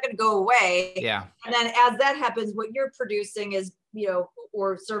happen. It's not going to go away. Yeah. And then as that happens, what you're producing is,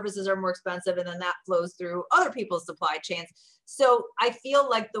 or services are more expensive, and then that flows through other people's supply chains. So I feel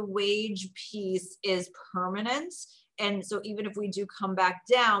like the wage piece is permanent. And so even if we do come back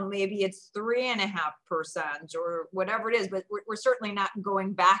down, maybe it's 3.5% or whatever it is, but we're certainly not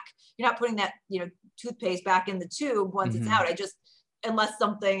going back. You're not putting that, toothpaste back in the tube once it's out. Unless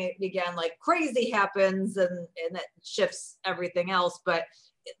something again, like crazy happens and that shifts everything else. But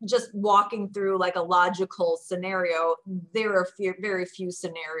just walking through like a logical scenario, there are very few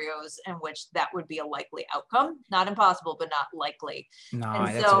scenarios in which that would be a likely outcome. Not impossible, but not likely.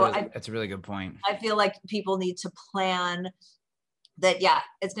 No, that's a really good point. I feel like people need to plan that, yeah,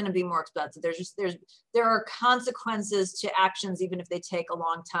 it's going to be more expensive. There are consequences to actions, even if they take a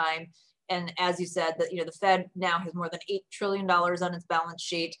long time. And as you said, that, the Fed now has more than $8 trillion on its balance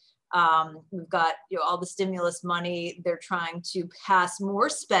sheet. We've got, all the stimulus money. They're trying to pass more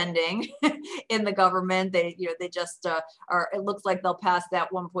spending in the government. They just are, it looks like they'll pass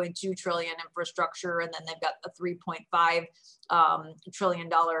that 1.2 trillion infrastructure. And then they've got a $3.5 trillion,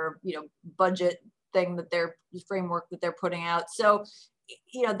 budget thing that framework that they're putting out. So,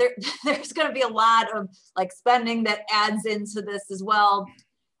 there's going to be a lot of like spending that adds into this as well.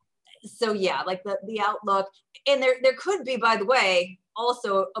 So yeah, like the outlook, and there could be, by the way,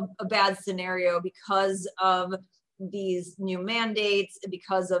 also a bad scenario because of these new mandates,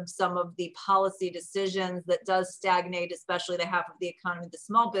 because of some of the policy decisions that does stagnate, especially the half of the economy, the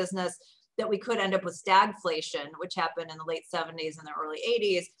small business, that we could end up with stagflation, which happened in the late 70s and the early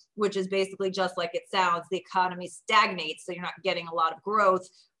 80s, which is basically just like it sounds. The economy stagnates, so you're not getting a lot of growth,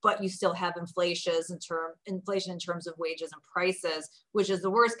 but you still have inflation in terms of wages and prices, which is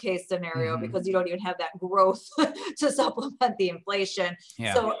the worst case scenario because you don't even have that growth to supplement the inflation.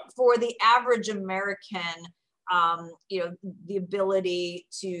 Yeah. So for the average American, the ability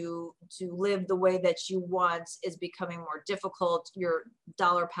to live the way that you want is becoming more difficult. Your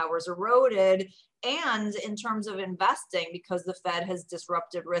dollar power is eroded. And in terms of investing, because the Fed has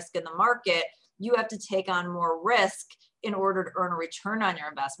disrupted risk in the market, you have to take on more risk in order to earn a return on your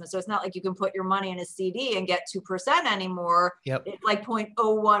investment. So it's not like you can put your money in a CD and get 2% anymore. Yep. It's like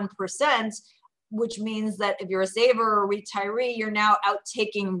 0.01%, which means that if you're a saver or a retiree, you're now out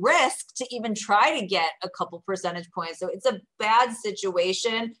taking risk to even try to get a couple percentage points. So it's a bad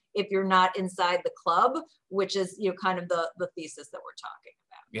situation if you're not inside the club, which is, kind of the thesis that we're talking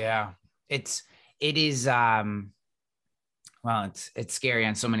about. Yeah, it is, well, it's scary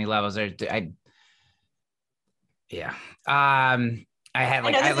on so many levels. I had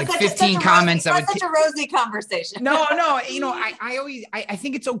like 15 comments. That was such a rosy conversation. No, I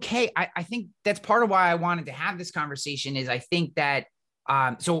think it's okay. I think that's part of why I wanted to have this conversation is I think that,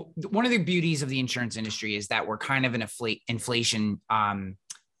 so one of the beauties of the insurance industry is that we're kind of an inflation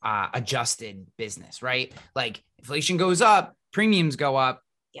adjusted business, right? Like inflation goes up, premiums go up.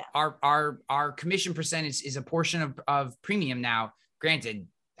 Yeah. Our commission percentage is a portion of premium now. Granted,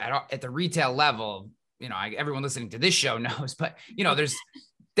 at the retail level, everyone listening to this show knows, but there's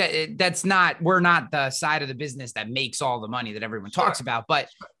we're not the side of the business that makes all the money that everyone talks about, but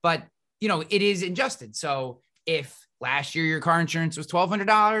it is adjusted. So if last year your car insurance was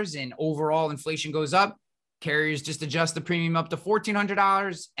 $1,200 and overall inflation goes up, carriers just adjust the premium up to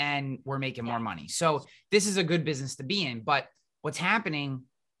 $1,400 and we're making more money. So this is a good business to be in, but what's happening,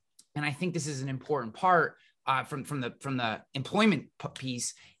 and I think this is an important part from the employment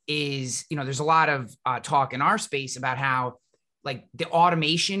piece, is, there's a lot of talk in our space about how like the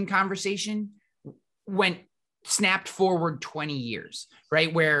automation conversation snapped forward 20 years,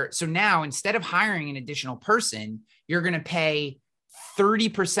 right? So now instead of hiring an additional person, you're going to pay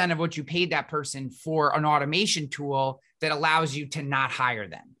 30% of what you paid that person for an automation tool that allows you to not hire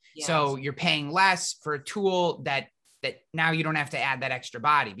them. Yes. So you're paying less for a tool that now you don't have to add that extra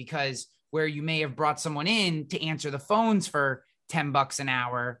body, because where you may have brought someone in to answer the phones for $10 an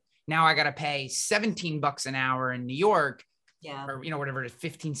hour, now I got to pay $17 an hour in New York, or whatever it is,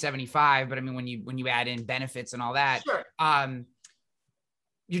 $15.75. But I mean, when you add in benefits and all that, sure.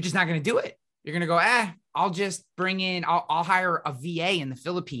 You're just not going to do it. You're going to go, I'll just I'll hire a VA in the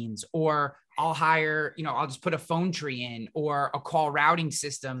Philippines, or I'll hire, I'll just put a phone tree in, or a call routing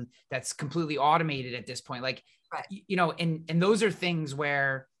system that's completely automated at this point. Like, right. And those are things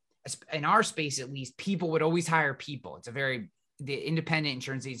where, in our space, at least, people would always hire people. The independent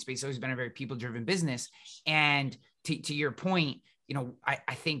insurance agent space has always been a very people-driven business. And to your point,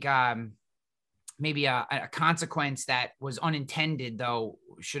 I think maybe a consequence that was unintended, though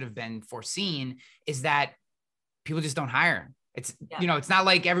should have been foreseen, is that people just don't hire. It's, it's not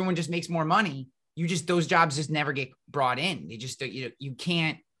like everyone just makes more money. Those jobs just never get brought in. They just, you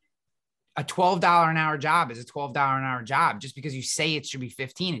can't. A $12 an hour job is a $12 an hour job. Just because you say it should be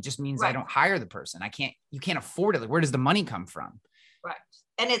 15, it just means right. I don't hire the person. You can't afford it. Like, where does the money come from? Right.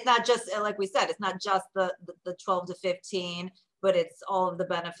 And it's not just, like we said, it's not just the 12 to 15, but it's all of the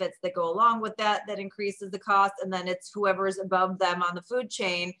benefits that go along with that increases the cost. And then it's whoever's above them on the food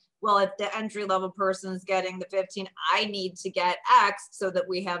chain. Well, if the entry level person's getting the 15, I need to get X so that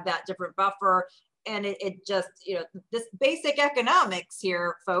we have that different buffer. And it just, this basic economics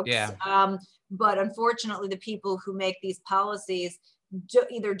here, folks. Yeah. But unfortunately, the people who make these policies,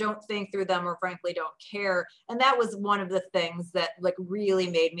 either don't think through them or frankly don't care. And that was one of the things that like really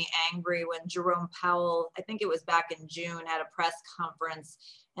made me angry when Jerome Powell, I think it was back in June, at a press conference,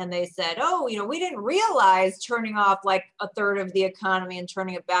 and they said, oh, we didn't realize turning off like a third of the economy and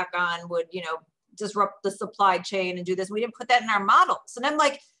turning it back on would, disrupt the supply chain and do this. We didn't put that in our models. And I'm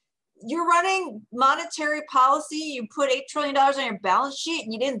like, you're running monetary policy. You put $8 trillion on your balance sheet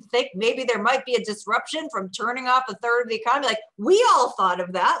and you didn't think maybe there might be a disruption from turning off a third of the economy. Like, we all thought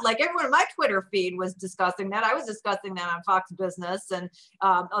of that. Like, everyone in my Twitter feed was discussing that. I was discussing that on Fox Business and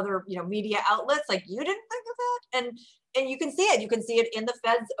other, media outlets. Like, you didn't think of that? And you can see it. You can see it in the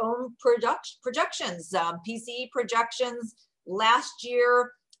Fed's own projections. PCE projections last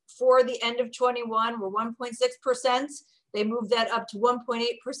year for the end of 21 were 1.6%. They moved that up to 1.8%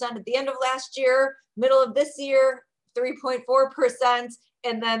 at the end of last year. Middle of this year, 3.4%.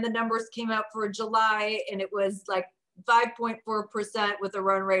 And then the numbers came out for July and it was like 5.4% with a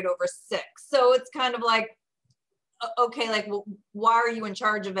run rate over 6. So it's kind of like, okay, like, well, why are you in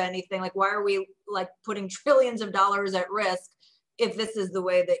charge of anything? Like, why are we like putting trillions of dollars at risk if this is the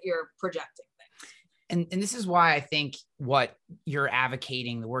way that you're projecting? And this is why I think what you're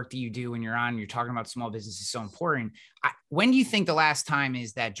advocating, the work that you do when you're talking about small business is so important. When do you think the last time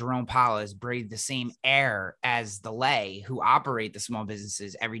is that Jerome Powell has breathed the same air as the lay who operate the small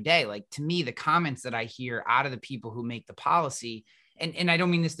businesses every day? Like, to me, the comments that I hear out of the people who make the policy, and I don't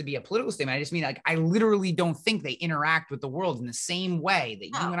mean this to be a political statement. I just mean, like, I literally don't think they interact with the world in the same way that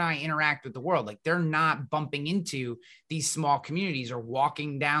you and I interact with the world. Like, they're not bumping into these small communities or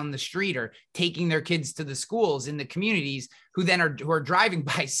walking down the street or taking their kids to the schools in the communities who are driving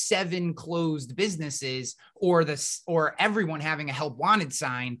by 7 closed businesses or everyone having a help wanted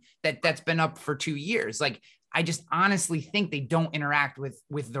sign that's been up for 2 years. Like, I just honestly think they don't interact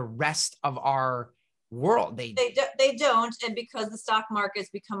with the rest of our world. They don't. And because the stock market's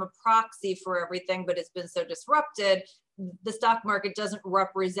become a proxy for everything, but it's been so disrupted, the stock market doesn't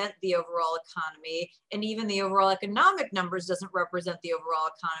represent the overall economy. And even the overall economic numbers doesn't represent the overall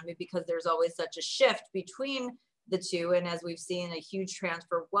economy because there's always such a shift between the two. And as we've seen, a huge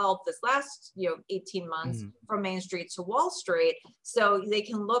transfer of wealth this last 18 months from Main Street to Wall Street. So they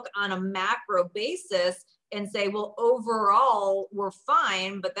can look on a macro basis and say, well, overall, we're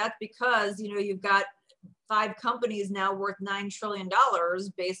fine. But that's because, you've got 5 companies now worth $9 trillion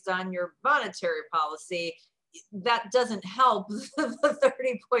based on your monetary policy. That doesn't help the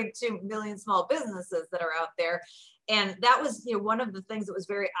 30.2 million small businesses that are out there. And that was, one of the things that was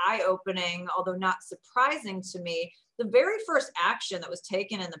very eye-opening, although not surprising to me. The very first action that was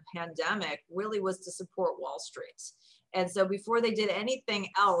taken in the pandemic really was to support Wall Street. And so before they did anything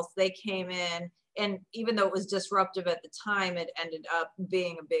else, they came in, and even though it was disruptive at the time, it ended up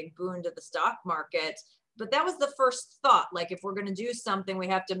being a big boon to the stock market. But that was the first thought. Like, if we're going to do something, we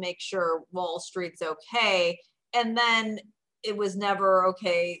have to make sure Wall Street's okay. And then it was never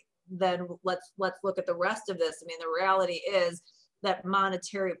okay. Then let's look at the rest of this. I mean, the reality is that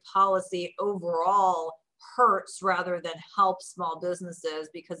monetary policy overall hurts rather than helps small businesses,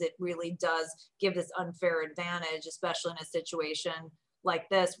 because it really does give this unfair advantage, especially in a situation like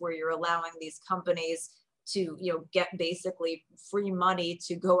this where you're allowing these companies to get basically free money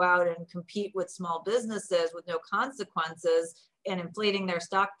to go out and compete with small businesses with no consequences, and inflating their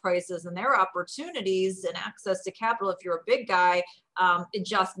stock prices and their opportunities and access to capital. If you're a big guy, it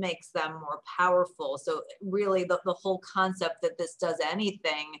just makes them more powerful. So really the whole concept that this does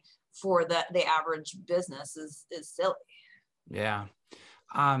anything for the average business is silly. Yeah.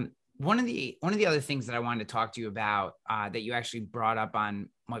 One of the other things that I wanted to talk to you about that you actually brought up on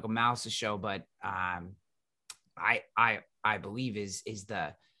Michael Malice's show, but I believe is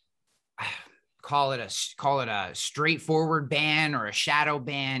the call it a straightforward ban or a shadow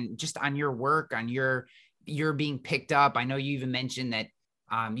ban just on your work, on your being picked up. I know you even mentioned that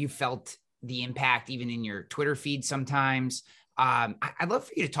you felt the impact even in your Twitter feed sometimes. I'd love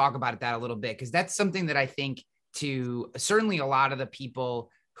for you to talk about that a little bit, because that's something that I think to certainly a lot of the people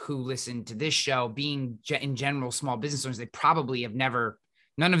who listen to this show, being in general small business owners, they probably have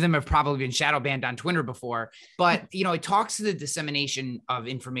none of them have probably been shadow banned on Twitter before, but it talks to the dissemination of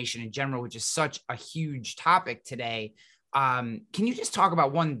information in general, which is such a huge topic today. Can you just talk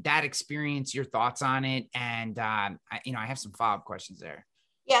about that experience, your thoughts on it? And I have some follow-up questions there.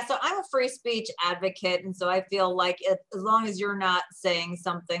 Yeah, so I'm a free speech advocate. And so I feel like as long as you're not saying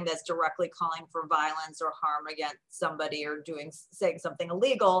something that's directly calling for violence or harm against somebody or saying something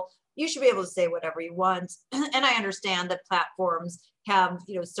illegal, you should be able to say whatever you want. And I understand that platforms have,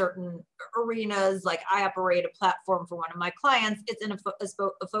 certain arenas. Like I operate a platform for one of my clients. It's in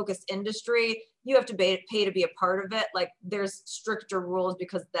a focused industry. You have to pay to be a part of it. Like there's stricter rules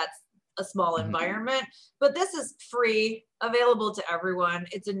because that's a small environment, but this is free, available to everyone.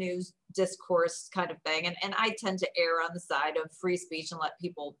 It's a news discourse kind of thing. And I tend to err on the side of free speech and let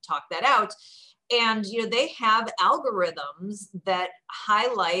people talk that out. And, they have algorithms that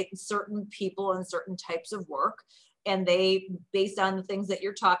highlight certain people and certain types of work. And they, based on the things that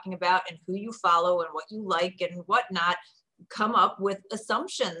you're talking about and who you follow and what you like and whatnot, come up with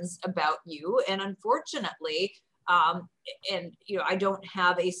assumptions about you. And unfortunately, I don't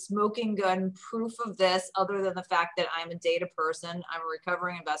have a smoking gun proof of this other than the fact that I'm a data person. I'm a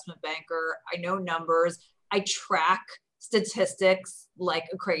recovering investment banker. I know numbers. I track statistics like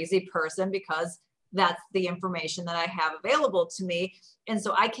a crazy person because that's the information that I have available to me. And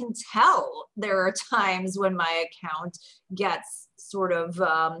so I can tell there are times when my account gets sort of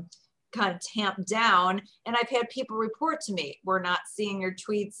kind of tamped down. And I've had people report to me, we're not seeing your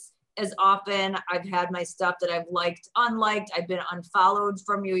tweets as often. I've had my stuff that I've liked, unliked. I've been unfollowed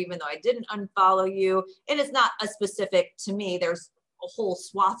from you, even though I didn't unfollow you. And it's not a specific to me. There's a whole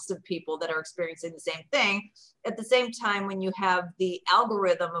swaths of people that are experiencing the same thing. At the same time, when you have the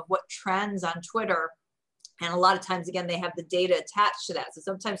algorithm of what trends on Twitter, and a lot of times, again, they have the data attached to that. So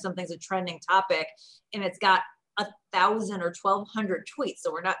sometimes something's a trending topic and it's got 1,000 or 1,200 tweets.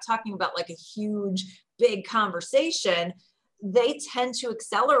 So we're not talking about like a huge, big conversation. They tend to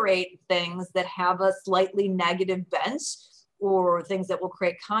accelerate things that have a slightly negative bent or things that will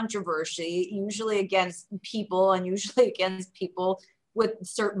create controversy, usually against people and usually against people with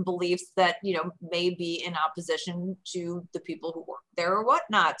certain beliefs that, may be in opposition to the people who work there or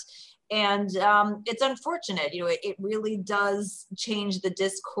whatnot. And it's unfortunate, it really does change the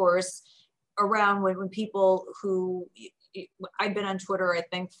discourse around when people who, I've been on Twitter, I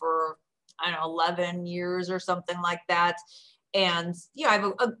think for, 11 years or something like that. And I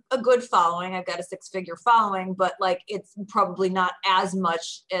have a good following. I've got a 6-figure following, but like it's probably not as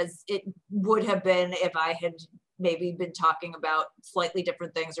much as it would have been if I had maybe been talking about slightly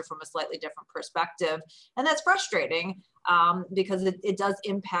different things or from a slightly different perspective. And that's frustrating because it does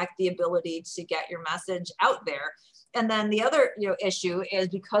impact the ability to get your message out there. And then the other issue is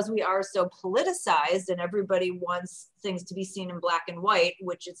because we are so politicized and everybody wants things to be seen in black and white,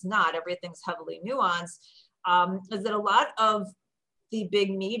 which it's not, everything's heavily nuanced. Is that a lot of the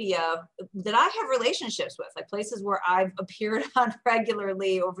big media that I have relationships with, like places where I've appeared on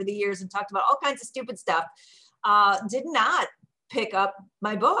regularly over the years and talked about all kinds of stupid stuff, did not pick up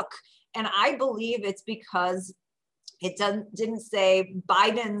my book. And I believe it's because it didn't say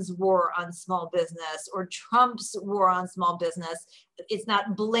Biden's war on small business or Trump's war on small business. It's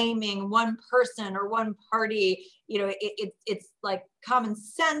not blaming one person or one party. It's like common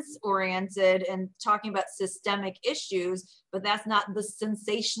sense oriented and talking about systemic issues, but that's not the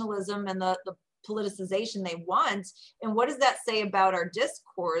sensationalism and the politicization they want. And what does that say about our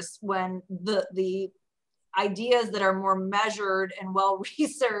discourse when the ideas that are more measured and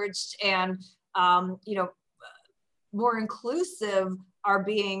well-researched and, more inclusive are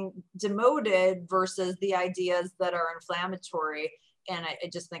being demoted versus the ideas that are inflammatory. And I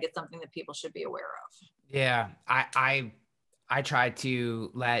just think it's something that people should be aware of. Yeah. I try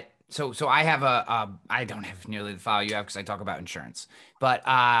to so I have I don't have nearly the file you have because I talk about insurance, but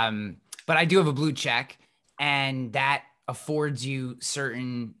I do have a blue check and that affords you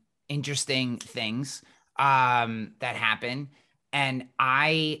certain interesting things that happen. And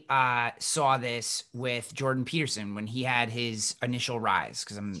I saw this with Jordan Peterson when he had his initial rise,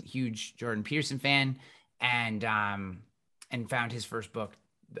 because I'm a huge Jordan Peterson fan, and found his first book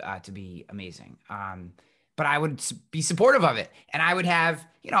to be amazing. But I would be supportive of it, and I would have,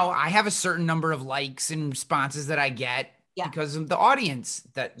 I have a certain number of likes and responses that I get because of the audience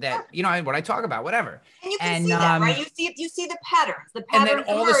that what I talk about, whatever. And you can see that, right? You see the patterns. And then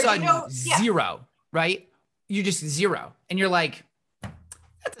all of a sudden, zero, right? You just zero. And you're like,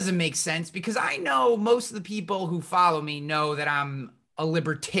 that doesn't make sense because I know most of the people who follow me know that I'm a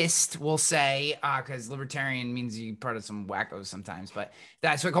libertist, we'll say, because libertarian means you're part of some wackos sometimes, but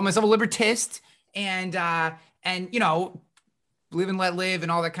that's why I call myself a libertist and live and let live and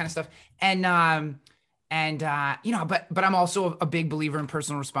all that kind of stuff. And but I'm also a big believer in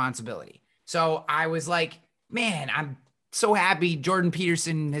personal responsibility. So I was like, man, I'm so happy Jordan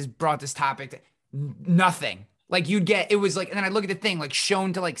Peterson has brought this topic to nothing. Like it was like, and then I look at the thing, like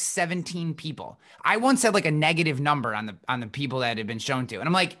shown to like 17 people. I once had like a negative number on the people that had been shown to. And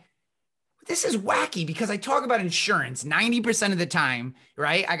I'm like, this is wacky because I talk about insurance 90% of the time,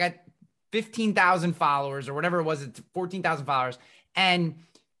 right? I got 15,000 followers or whatever it was, 14,000 followers. And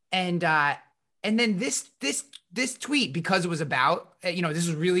then this tweet, because it was about, this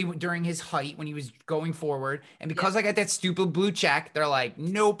was really during his height when he was going forward. And because I got that stupid blue check, they're like,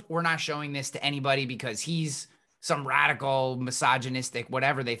 nope, we're not showing this to anybody because he's some radical, misogynistic,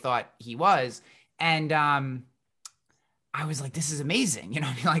 whatever they thought he was. And I was like, this is amazing.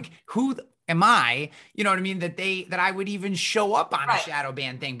 Like, who am I, that I would even show up on a shadow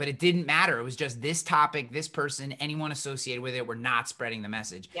ban thing, but it didn't matter. It was just this topic, this person, anyone associated with it, were not spreading the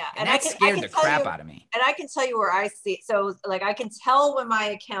message. Yeah. And that scared the crap out of me. And I can tell you where I see, so like, I can tell when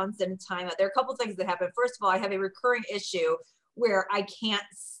my account's in timeout. There are a couple things that happen. First of all, I have a recurring issue where I can't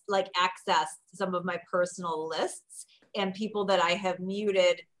like access some of my personal lists, and people that I have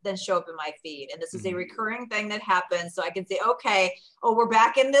muted then show up in my feed. And this is a recurring thing that happens. So I can say, okay, we're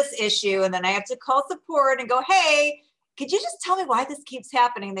back in this issue. And then I have to call support and go, hey, could you just tell me why this keeps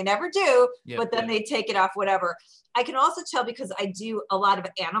happening? They never do, but then they take it off, whatever. I can also tell because I do a lot of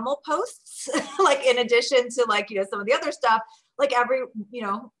animal posts, like in addition to like, some of the other stuff, like every,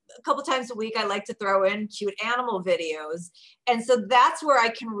 a couple times a week, I like to throw in cute animal videos. And so that's where I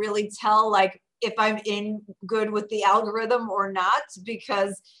can really tell, like, if I'm in good with the algorithm or not,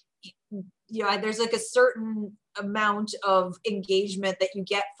 because, there's like a certain amount of engagement that you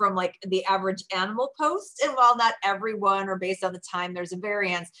get from like the average animal post. And while not everyone or based on the time, there's a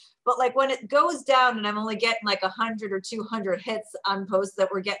variance, but like when it goes down and I'm only getting like 100 or 200 hits on posts that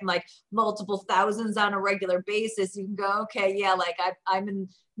we're getting like multiple thousands on a regular basis, you can go, okay, yeah, like I'm in,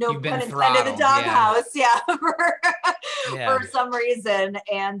 no pun intended, the doghouse, for some reason.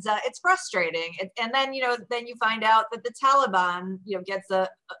 And it's frustrating. And then, then you find out that the Taliban, gets a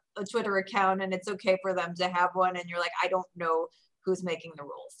Twitter account and it's okay for them to have one. And you're like, I don't know who's making the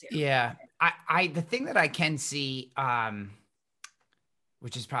rules here. Yeah. The thing that I can see,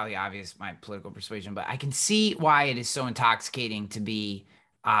 which is probably obvious, my political persuasion, but I can see why it is so intoxicating to be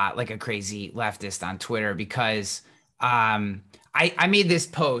like a crazy leftist on Twitter, because I made this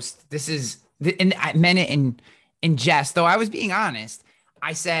post. And I meant it in jest, though I was being honest.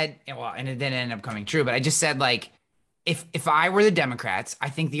 I said, and it didn't end up coming true, but I just said, like, if I were the Democrats, I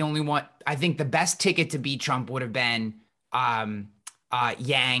think the best ticket to beat Trump would have been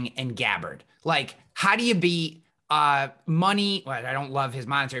Yang and Gabbard. Like, how do you beat money? Well, I don't love his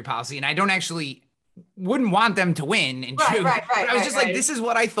monetary policy, and I wouldn't want them to win. And right, but I was just like, this is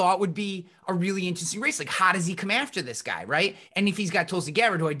what I thought would be a really interesting race. Like, how does he come after this guy, right? And if he's got Tulsi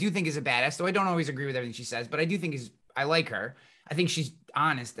Gabbard, who I do think is a badass, though I don't always agree with everything she says, but I do think I like her. I think she's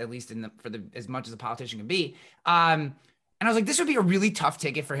honest, at least as much as a politician can be. And I was like, this would be a really tough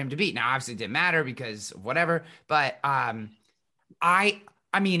ticket for him to beat. Now, obviously, it didn't matter because of whatever, but I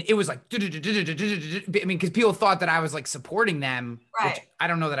mean, it was like, because people thought that I was like supporting them, which I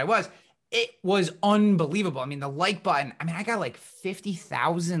don't know that I was. It was unbelievable. I mean, the like button, I got like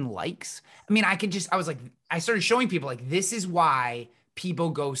 50,000 likes. I mean, I started showing people like, this is why people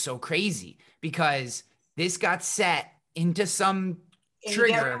go so crazy, because this got set into some trigger.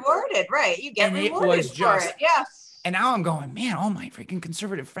 You get rewarded, right? You get rewarded for it. Yeah. And now I'm going, man, all my freaking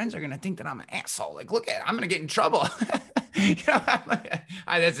conservative friends are going to think that I'm an asshole. Like, look I'm going to get in trouble.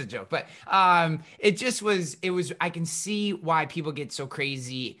 That's a joke. But I can see why people get so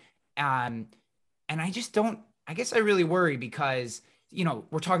crazy. And I guess I really worry because,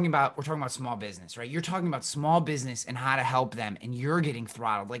 we're talking about small business, right? You're talking about small business and how to help them, and you're getting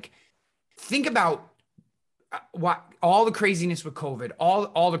throttled. Like, think about what all the craziness with COVID,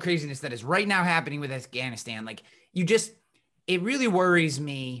 all the craziness that is right now happening with Afghanistan. Like, it really worries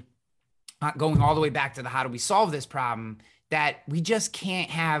me, going all the way back to the how do we solve this problem, that we just can't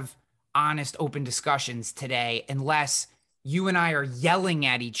have honest, open discussions today unless you and I are yelling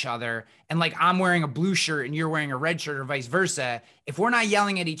at each other. And like, I'm wearing a blue shirt and you're wearing a red shirt, or vice versa. If we're not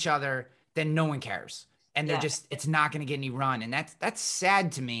yelling at each other, then no one cares. And it's not going to get any run. And that's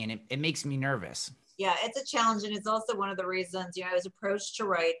sad to me. And it makes me nervous. Yeah, it's a challenge. And it's also one of the reasons, I was approached to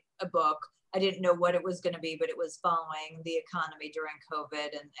write a book. I didn't know what it was going to be, but it was following the economy during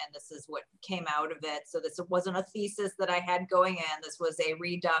COVID. And this is what came out of it. So this wasn't a thesis that I had going in. This was a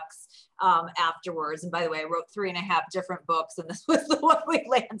redux afterwards. And by the way, I wrote 3.5 different books, and this was the one we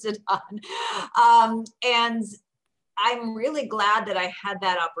landed on. And I'm really glad that I had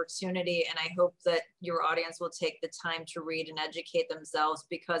that opportunity, and I hope that your audience will take the time to read and educate themselves,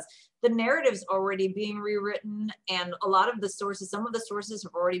 because the narrative's already being rewritten, and some of the sources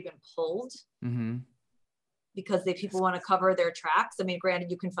have already been pulled. Mm-hmm. because people want to cover their tracks. I mean,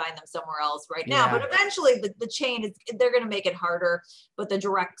 granted, you can find them somewhere else right now, but eventually the chain they're going to make it harder, but the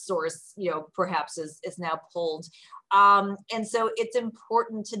direct source, perhaps is now pulled. And so it's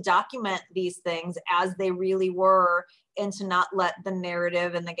important to document these things as they really were, and to not let the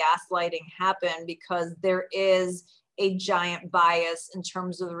narrative and the gaslighting happen, because there is a giant bias in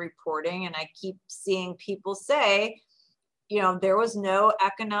terms of the reporting. And I keep seeing people say, there was no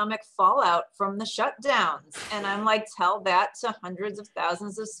economic fallout from the shutdowns. And I'm like, tell that to hundreds of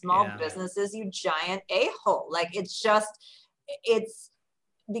thousands of small businesses, you giant a-hole. Like, it's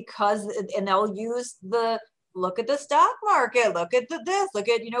because, and they'll use look at the stock market, look at this, look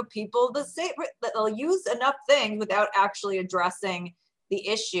at, people, they'll use enough things without actually addressing the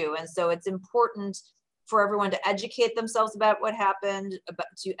issue. And so it's important for everyone to educate themselves about what happened,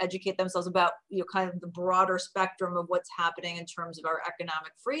 to educate themselves about, kind of the broader spectrum of what's happening in terms of our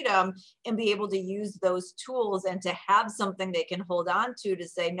economic freedom, and be able to use those tools and to have something they can hold on to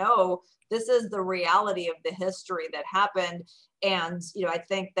say, no, this is the reality of the history that happened. And, I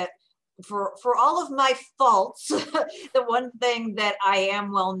think that for all of my faults, the one thing that I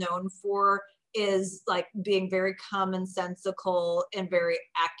am well known for is like being very commonsensical and very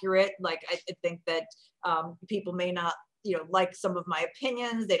accurate. Like, I think that people may not, like some of my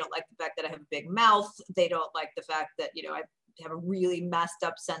opinions. They don't like the fact that I have a big mouth. They don't like the fact that, I have a really messed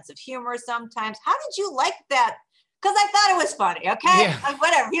up sense of humor sometimes. How did you like that? Because I thought it was funny. Okay. Yeah.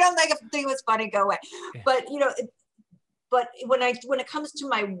 Whatever. If you don't think it was funny, go away. Yeah. But, but when it comes to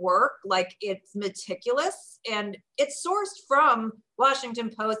my work, like, it's meticulous, and it's sourced from Washington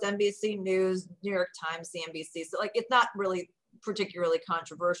Post, NBC News, New York Times, CNBC. So like, it's not really particularly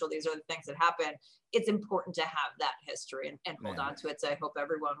controversial. These are the things that happen. It's important to have that history and hold on to it. So I hope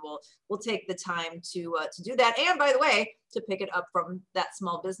everyone will take the time to do that. And by the way, to pick it up from that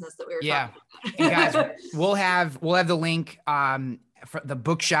small business that we were talking about. And guys, we'll have the link, for the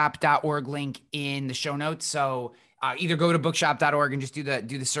bookshop.org link in the show notes. So either go to bookshop.org and just do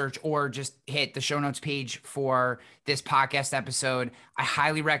the search, or just hit the show notes page for this podcast episode. I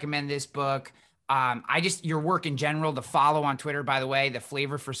highly recommend this book. Your work in general, the follow on Twitter, by the way, the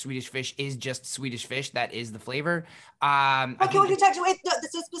flavor for Swedish Fish is just Swedish Fish. That is the flavor. Okay, what you talk to?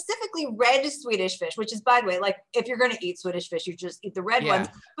 This is specifically red Swedish fish, which is, by the way, like, if you're going to eat Swedish fish, you just eat the red ones.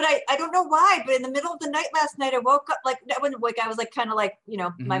 But I don't know why, but in the middle of the night last night, I woke up, like, I wouldn't wake, I was like, kind of like,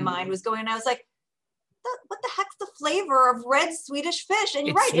 my mind was going, and I was like, what the heck's the flavor of red Swedish fish? And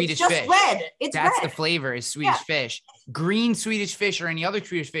you're right, Swedish it's just fish. Red. That's red. The flavor is Swedish fish. Green Swedish fish or any other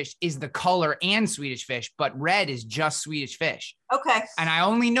Swedish fish is the color and Swedish fish, but red is just Swedish fish. Okay. And I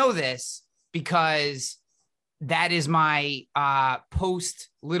only know this because that is my post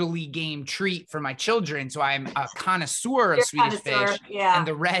Little League game treat for my children. So I'm a connoisseur of Swedish fish, and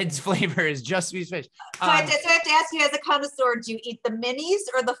the red's flavor is just Swedish fish. So I have to ask you, as a connoisseur, do you eat the minis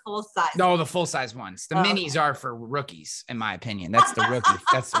or the full size? No, the full size ones. The minis are for rookies, in my opinion. That's the rookie.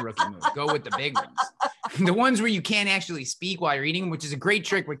 That's the rookie move. Go with the big ones. The ones where you can't actually speak while you're eating, which is a great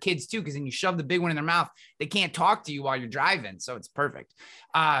trick with kids too, because then you shove the big one in their mouth, they can't talk to you while you're driving. So it's perfect.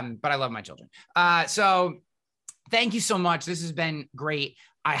 But I love my children. So thank you so much. This has been great.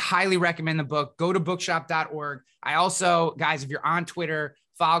 I highly recommend the book. Go to bookshop.org. I also, guys, if you're on Twitter,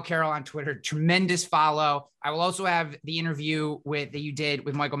 follow Carol on Twitter. Tremendous follow. I will also have the interview that you did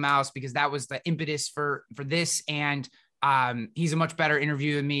with Michael Malice, because that was the impetus for this. And he's a much better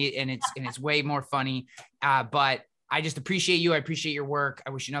interview than me, and it's way more funny. But I just appreciate you. I appreciate your work.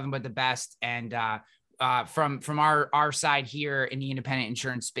 I wish you nothing but the best. And from our side here in the independent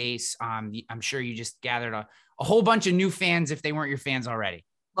insurance space, I'm sure you just gathered a whole bunch of new fans if they weren't your fans already.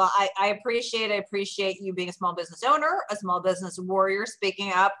 Well, I appreciate you being a small business owner, a small business warrior,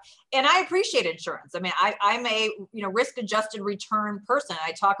 speaking up, and I appreciate insurance. I mean, I'm a risk-adjusted return person.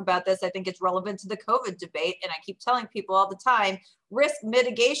 I talk about this. I think it's relevant to the COVID debate, and I keep telling people all the time, risk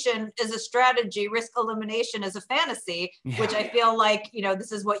mitigation is a strategy, risk elimination is a fantasy, which I feel like,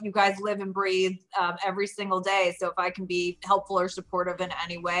 this is what you guys live and breathe every single day. So if I can be helpful or supportive in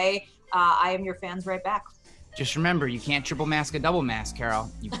any way, I am your fans right back. Just remember, you can't triple mask a double mask,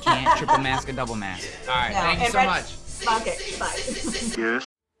 Carol. You can't triple mask a double mask. All right, thank you so much. Okay, bye. Yes.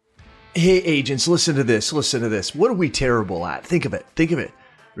 Hey, agents, listen to this. What are we terrible at? Think of it.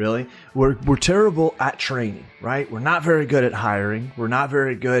 Really? We're terrible at training, right? We're not very good at hiring. We're not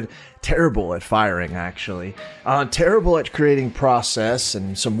very good, terrible at firing, actually. Terrible at creating process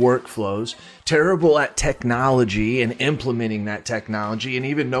and some workflows. Terrible at technology and implementing that technology and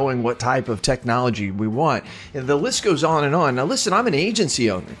even knowing what type of technology we want. And the list goes on and on. Now, listen, I'm an agency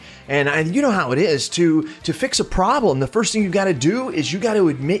owner, and you know how it is to fix a problem. The first thing you've got to do is you got to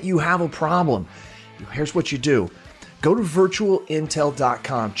admit you have a problem. Here's what you do. Go to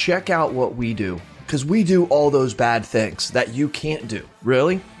virtualintel.com. Check out what we do, because we do all those bad things that you can't do.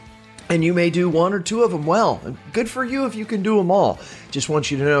 Really? And you may do one or two of them well. And good for you if you can do them all. Just want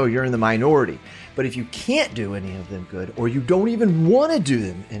you to know you're in the minority. But if you can't do any of them good, or you don't even want to do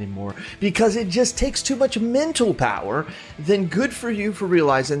them anymore because it just takes too much mental power, then good for you for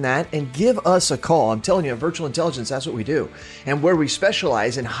realizing that, and give us a call. I'm telling you, Virtual Intelligence, that's what we do. And where we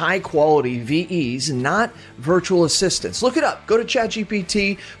specialize in high quality VEs, not virtual assistants. Look it up. Go to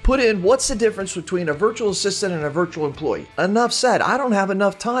ChatGPT, put in what's the difference between a virtual assistant and a virtual employee. Enough said. I don't have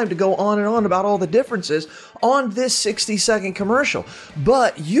enough time to go on and on about all the differences on this 60-second commercial.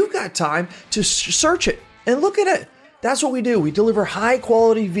 But you got time to search it and look at it. That's what we do. We deliver high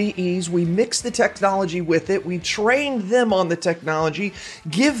quality VEs. We mix the technology with it. We train them on the technology,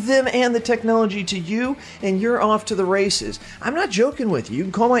 give them and the technology to you, and you're off to the races. I'm not joking with you. You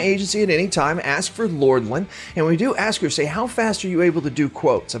can call my agency at any time, ask for Lordland, and when we do ask her, say, how fast are you able to do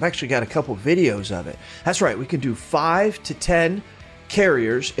quotes? I've actually got a couple videos of it. That's right. We can do 5 to 10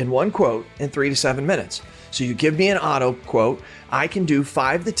 carriers in one quote in 3 to 7 minutes. So you give me an auto quote, I can do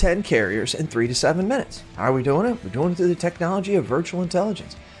 5 to 10 carriers in 3 to 7 minutes. How are we doing it? We're doing it through the technology of virtual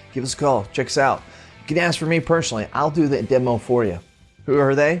intelligence. Give us a call. Check us out. You can ask for me personally. I'll do the demo for you. Who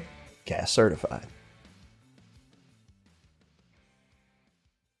are they? CAS certified.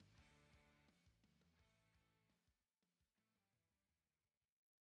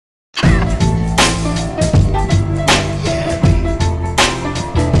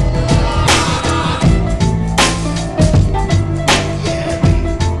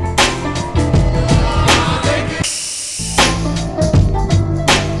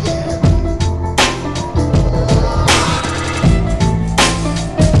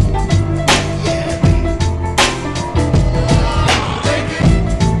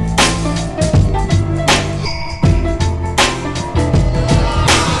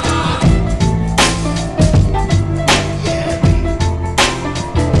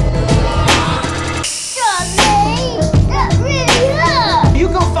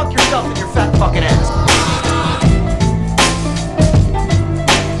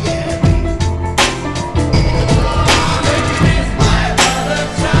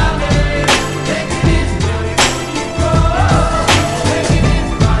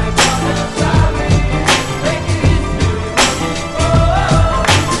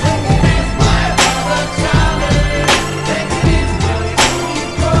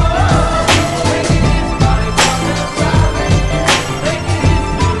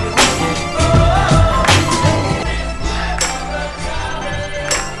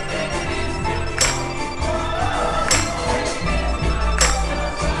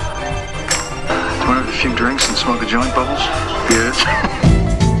 A few drinks and smoke a joint, Bubbles? Yes.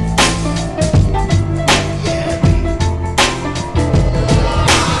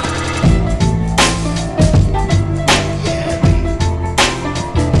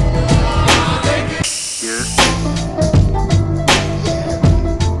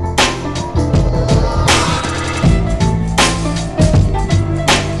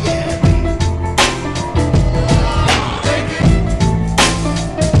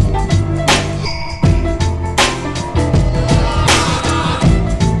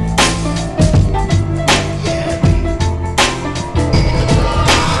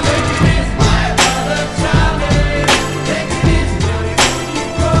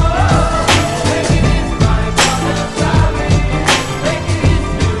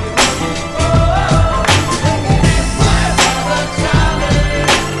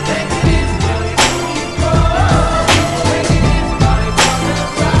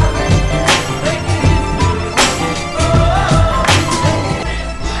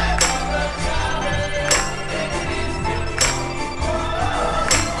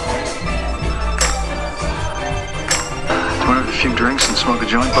 A few drinks and smoke a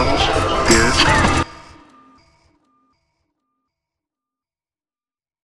joint, Bubbles? Yes.